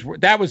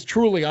 that was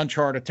truly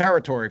uncharted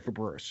territory for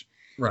Bruce.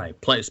 Right,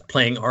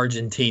 playing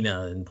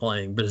Argentina and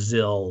playing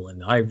Brazil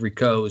and Ivory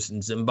Coast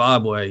and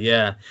Zimbabwe.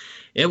 Yeah,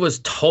 it was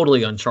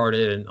totally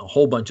uncharted in a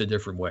whole bunch of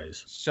different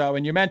ways. So,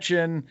 and you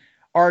mentioned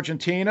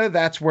Argentina.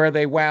 That's where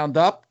they wound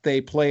up. They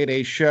played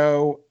a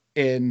show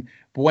in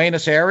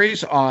Buenos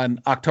Aires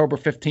on October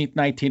 15th,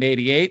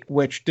 1988,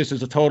 which this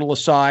is a total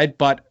aside,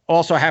 but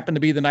also happened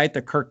to be the night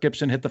that Kirk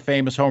Gibson hit the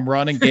famous home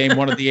run in game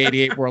one of the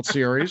 88 World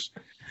Series.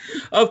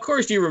 Of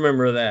course you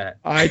remember that.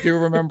 I do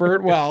remember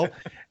it well.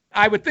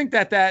 I would think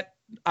that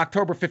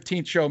October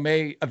 15th show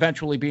may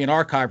eventually be an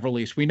archive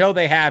release. We know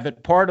they have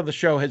it. Part of the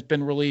show has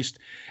been released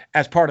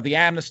as part of the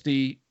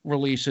Amnesty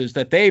releases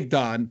that they've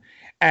done.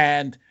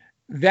 And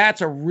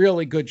that's a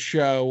really good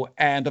show.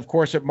 And of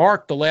course, it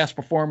marked the last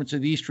performance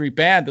of the E Street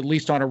Band, at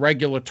least on a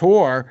regular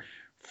tour,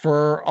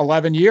 for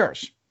 11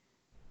 years.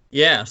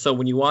 Yeah. So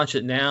when you watch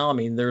it now, I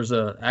mean, there's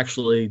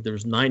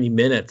 90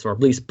 minutes, or at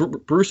least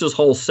Bruce's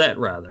whole set,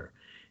 rather,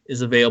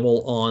 is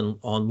available on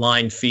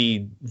online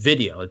feed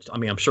video.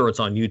 I'm sure it's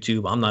on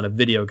YouTube. I'm not a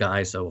video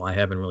guy, so I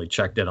haven't really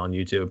checked it on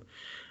YouTube.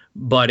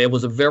 But it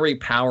was a very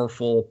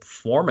powerful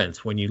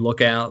performance. When you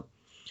look out,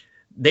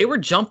 they were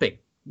jumping.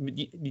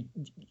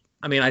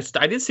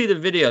 I did see the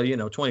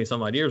video, 20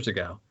 some odd years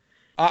ago.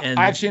 And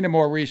I've seen it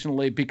more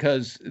recently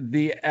because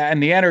the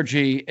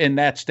energy in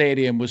that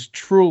stadium was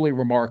truly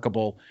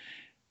remarkable.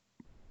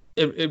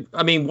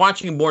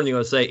 Watching Born in the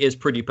USA is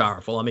pretty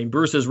powerful. I mean,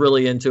 Bruce is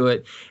really into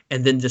it.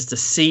 And then just to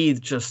see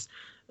it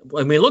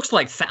looks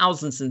like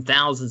thousands and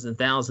thousands and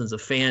thousands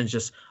of fans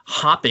just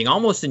hopping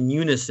almost in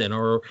unison,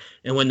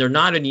 and when they're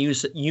not in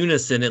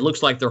unison, it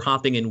looks like they're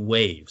hopping in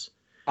waves.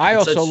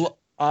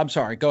 I'm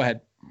sorry, go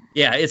ahead.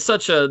 Yeah, it's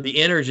the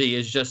energy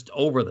is just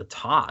over the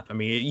top. I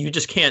mean,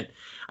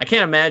 I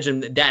can't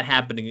imagine that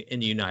happening in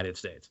the United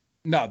States.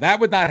 No, that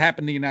would not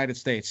happen in the United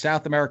States.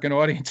 South American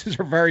audiences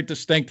are very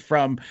distinct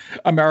from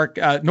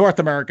North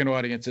American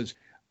audiences.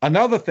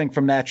 Another thing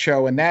from that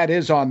show, and that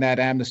is on that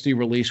Amnesty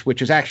release,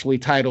 which is actually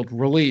titled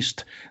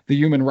Released, the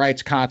Human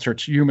Rights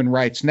Concerts, Human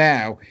Rights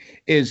Now,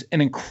 is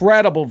an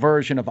incredible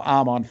version of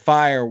I'm on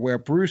Fire, where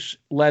Bruce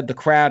led the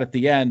crowd at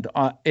the end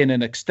in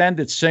an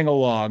extended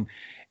sing-along.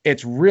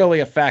 It's really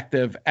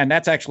effective, and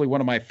that's actually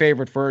one of my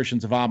favorite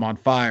versions of I'm on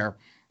Fire.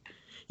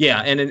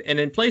 Yeah, and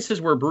in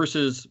places where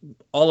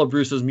all of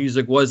Bruce's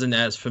music wasn't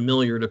as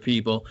familiar to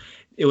people,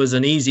 it was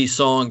an easy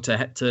song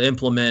to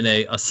implement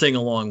a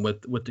sing-along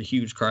with the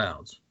huge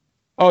crowds.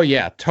 Oh,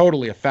 yeah,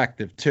 totally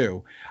effective,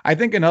 too. I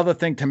think another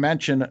thing to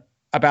mention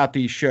about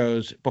these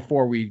shows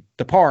before we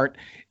depart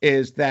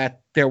is that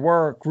there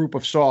were a group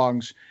of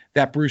songs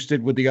that Bruce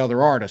did with the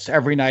other artists.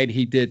 Every night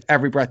he did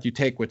Every Breath You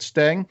Take with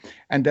Sting,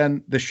 and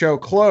then the show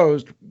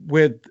closed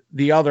with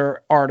the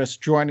other artists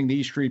joining the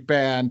E Street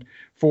Band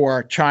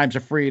for Chimes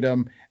of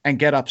Freedom and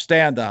Get Up,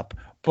 Stand Up,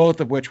 both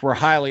of which were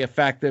highly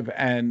effective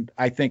and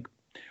I think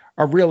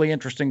a really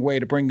interesting way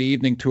to bring the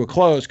evening to a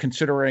close,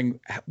 considering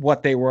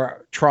what they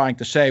were trying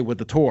to say with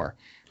the tour.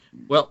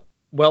 Well,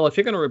 if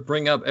you're going to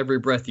bring up Every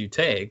Breath You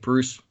Take,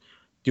 Bruce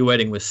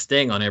duetting with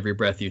Sting on Every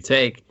Breath You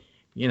Take,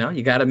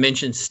 you got to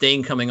mention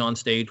Sting coming on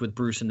stage with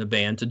Bruce and the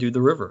band to do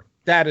The River.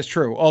 That is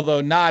true,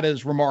 although not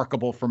as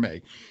remarkable for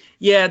me.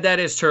 Yeah, that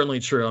is certainly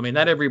true. I mean,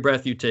 that Every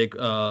Breath You Take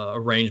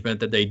arrangement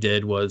that they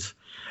did was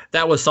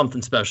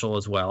something special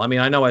as well. I mean,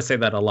 I know I say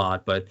that a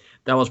lot, but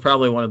that was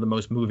probably one of the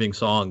most moving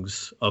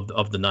songs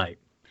of the night.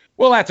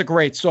 Well, that's a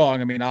great song.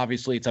 I mean,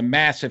 obviously, it's a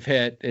massive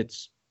hit.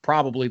 It's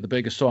probably the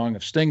biggest song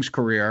of Sting's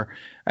career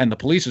and the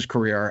Police's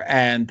career.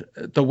 And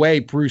the way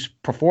Bruce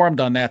performed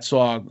on that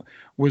song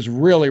was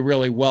really,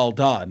 really well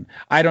done.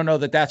 I don't know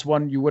that that's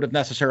one you would have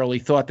necessarily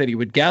thought that he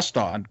would guest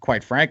on,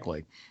 quite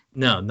frankly.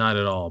 No, not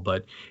at all.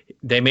 But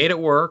they made it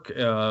work.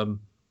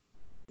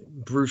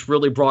 Bruce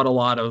really brought a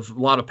lot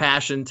of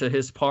passion to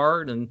his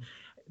part, and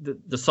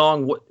the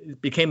song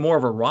became more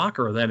of a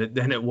rocker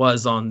than it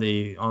was on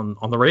the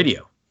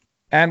radio.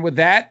 And with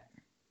that,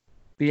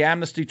 the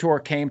Amnesty tour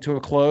came to a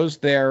close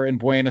there in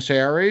Buenos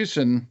Aires,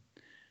 and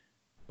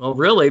well,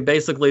 really,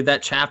 basically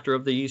that chapter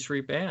of the E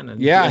Street Band and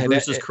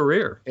Bruce's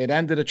career. It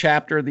ended a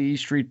chapter of the E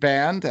Street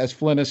Band, as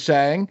Flynn is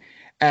saying,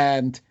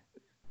 and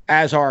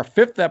as our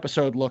fifth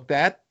episode looked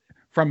at,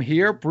 from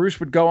here, Bruce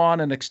would go on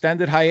an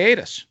extended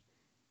hiatus.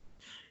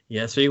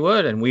 Yes, he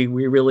would, and we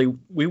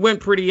went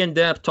pretty in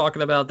depth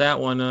talking about that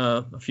one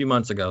a few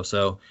months ago.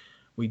 So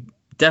you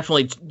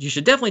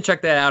should definitely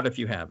check that out if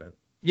you haven't.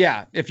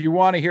 Yeah, if you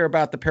want to hear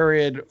about the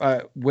period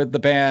with the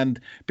band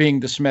being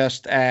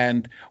dismissed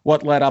and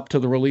what led up to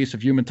the release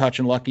of Human Touch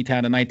and Lucky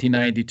Town in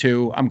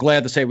 1992, I'm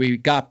glad to say we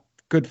got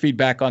good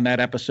feedback on that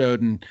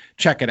episode, and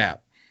check it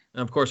out.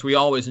 And of course, we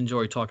always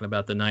enjoy talking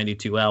about the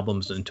 92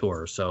 albums and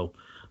tours, so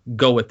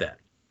go with that.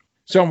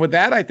 So with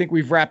that, I think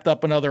we've wrapped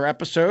up another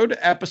episode.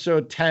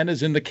 Episode 10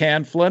 is in the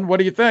can, Flynn. What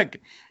do you think?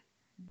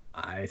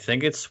 I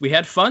think we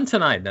had fun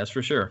tonight, that's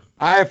for sure.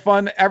 I have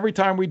fun every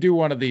time we do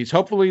one of these.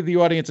 Hopefully the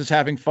audience is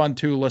having fun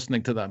too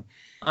listening to them.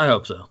 I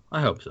hope so.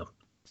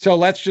 So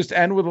let's just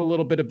end with a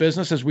little bit of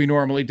business as we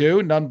normally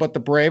do. None But the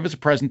Brave is a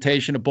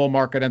presentation of Bull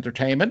Market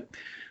Entertainment.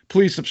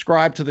 Please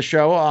subscribe to the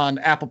show on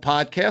Apple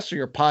Podcasts or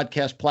your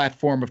podcast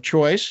platform of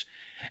choice.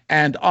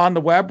 And on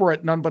the web, we're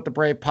at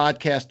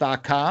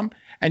nonebutthebravepodcast.com.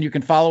 And you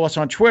can follow us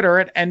on Twitter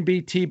at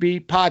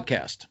NBTB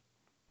Podcast.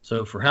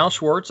 So for Hal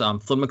Schwartz, I'm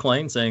Flynn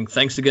McLean saying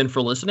thanks again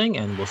for listening,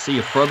 and we'll see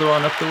you further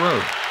on up the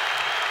road.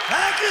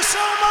 Thank you so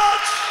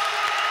much.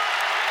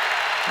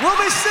 We'll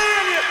be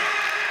seeing you.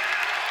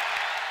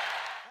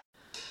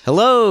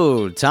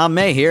 Hello, Tom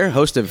May here,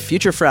 host of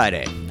Future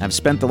Friday. I've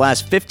spent the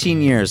last 15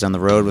 years on the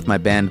road with my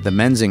band, the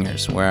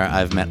Menzingers, where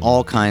I've met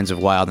all kinds of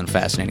wild and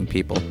fascinating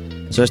people.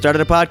 So I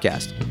started a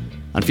podcast.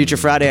 On Future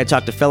Friday, I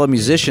talk to fellow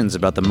musicians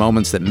about the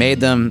moments that made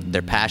them,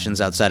 their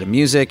passions outside of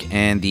music,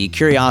 and the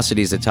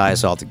curiosities that tie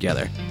us all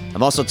together.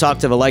 I've also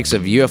talked to the likes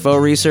of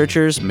UFO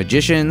researchers,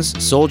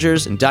 magicians,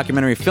 soldiers, and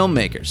documentary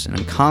filmmakers, and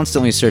I'm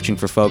constantly searching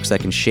for folks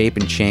that can shape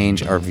and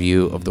change our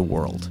view of the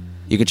world.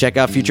 You can check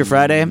out Future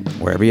Friday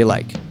wherever you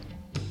like.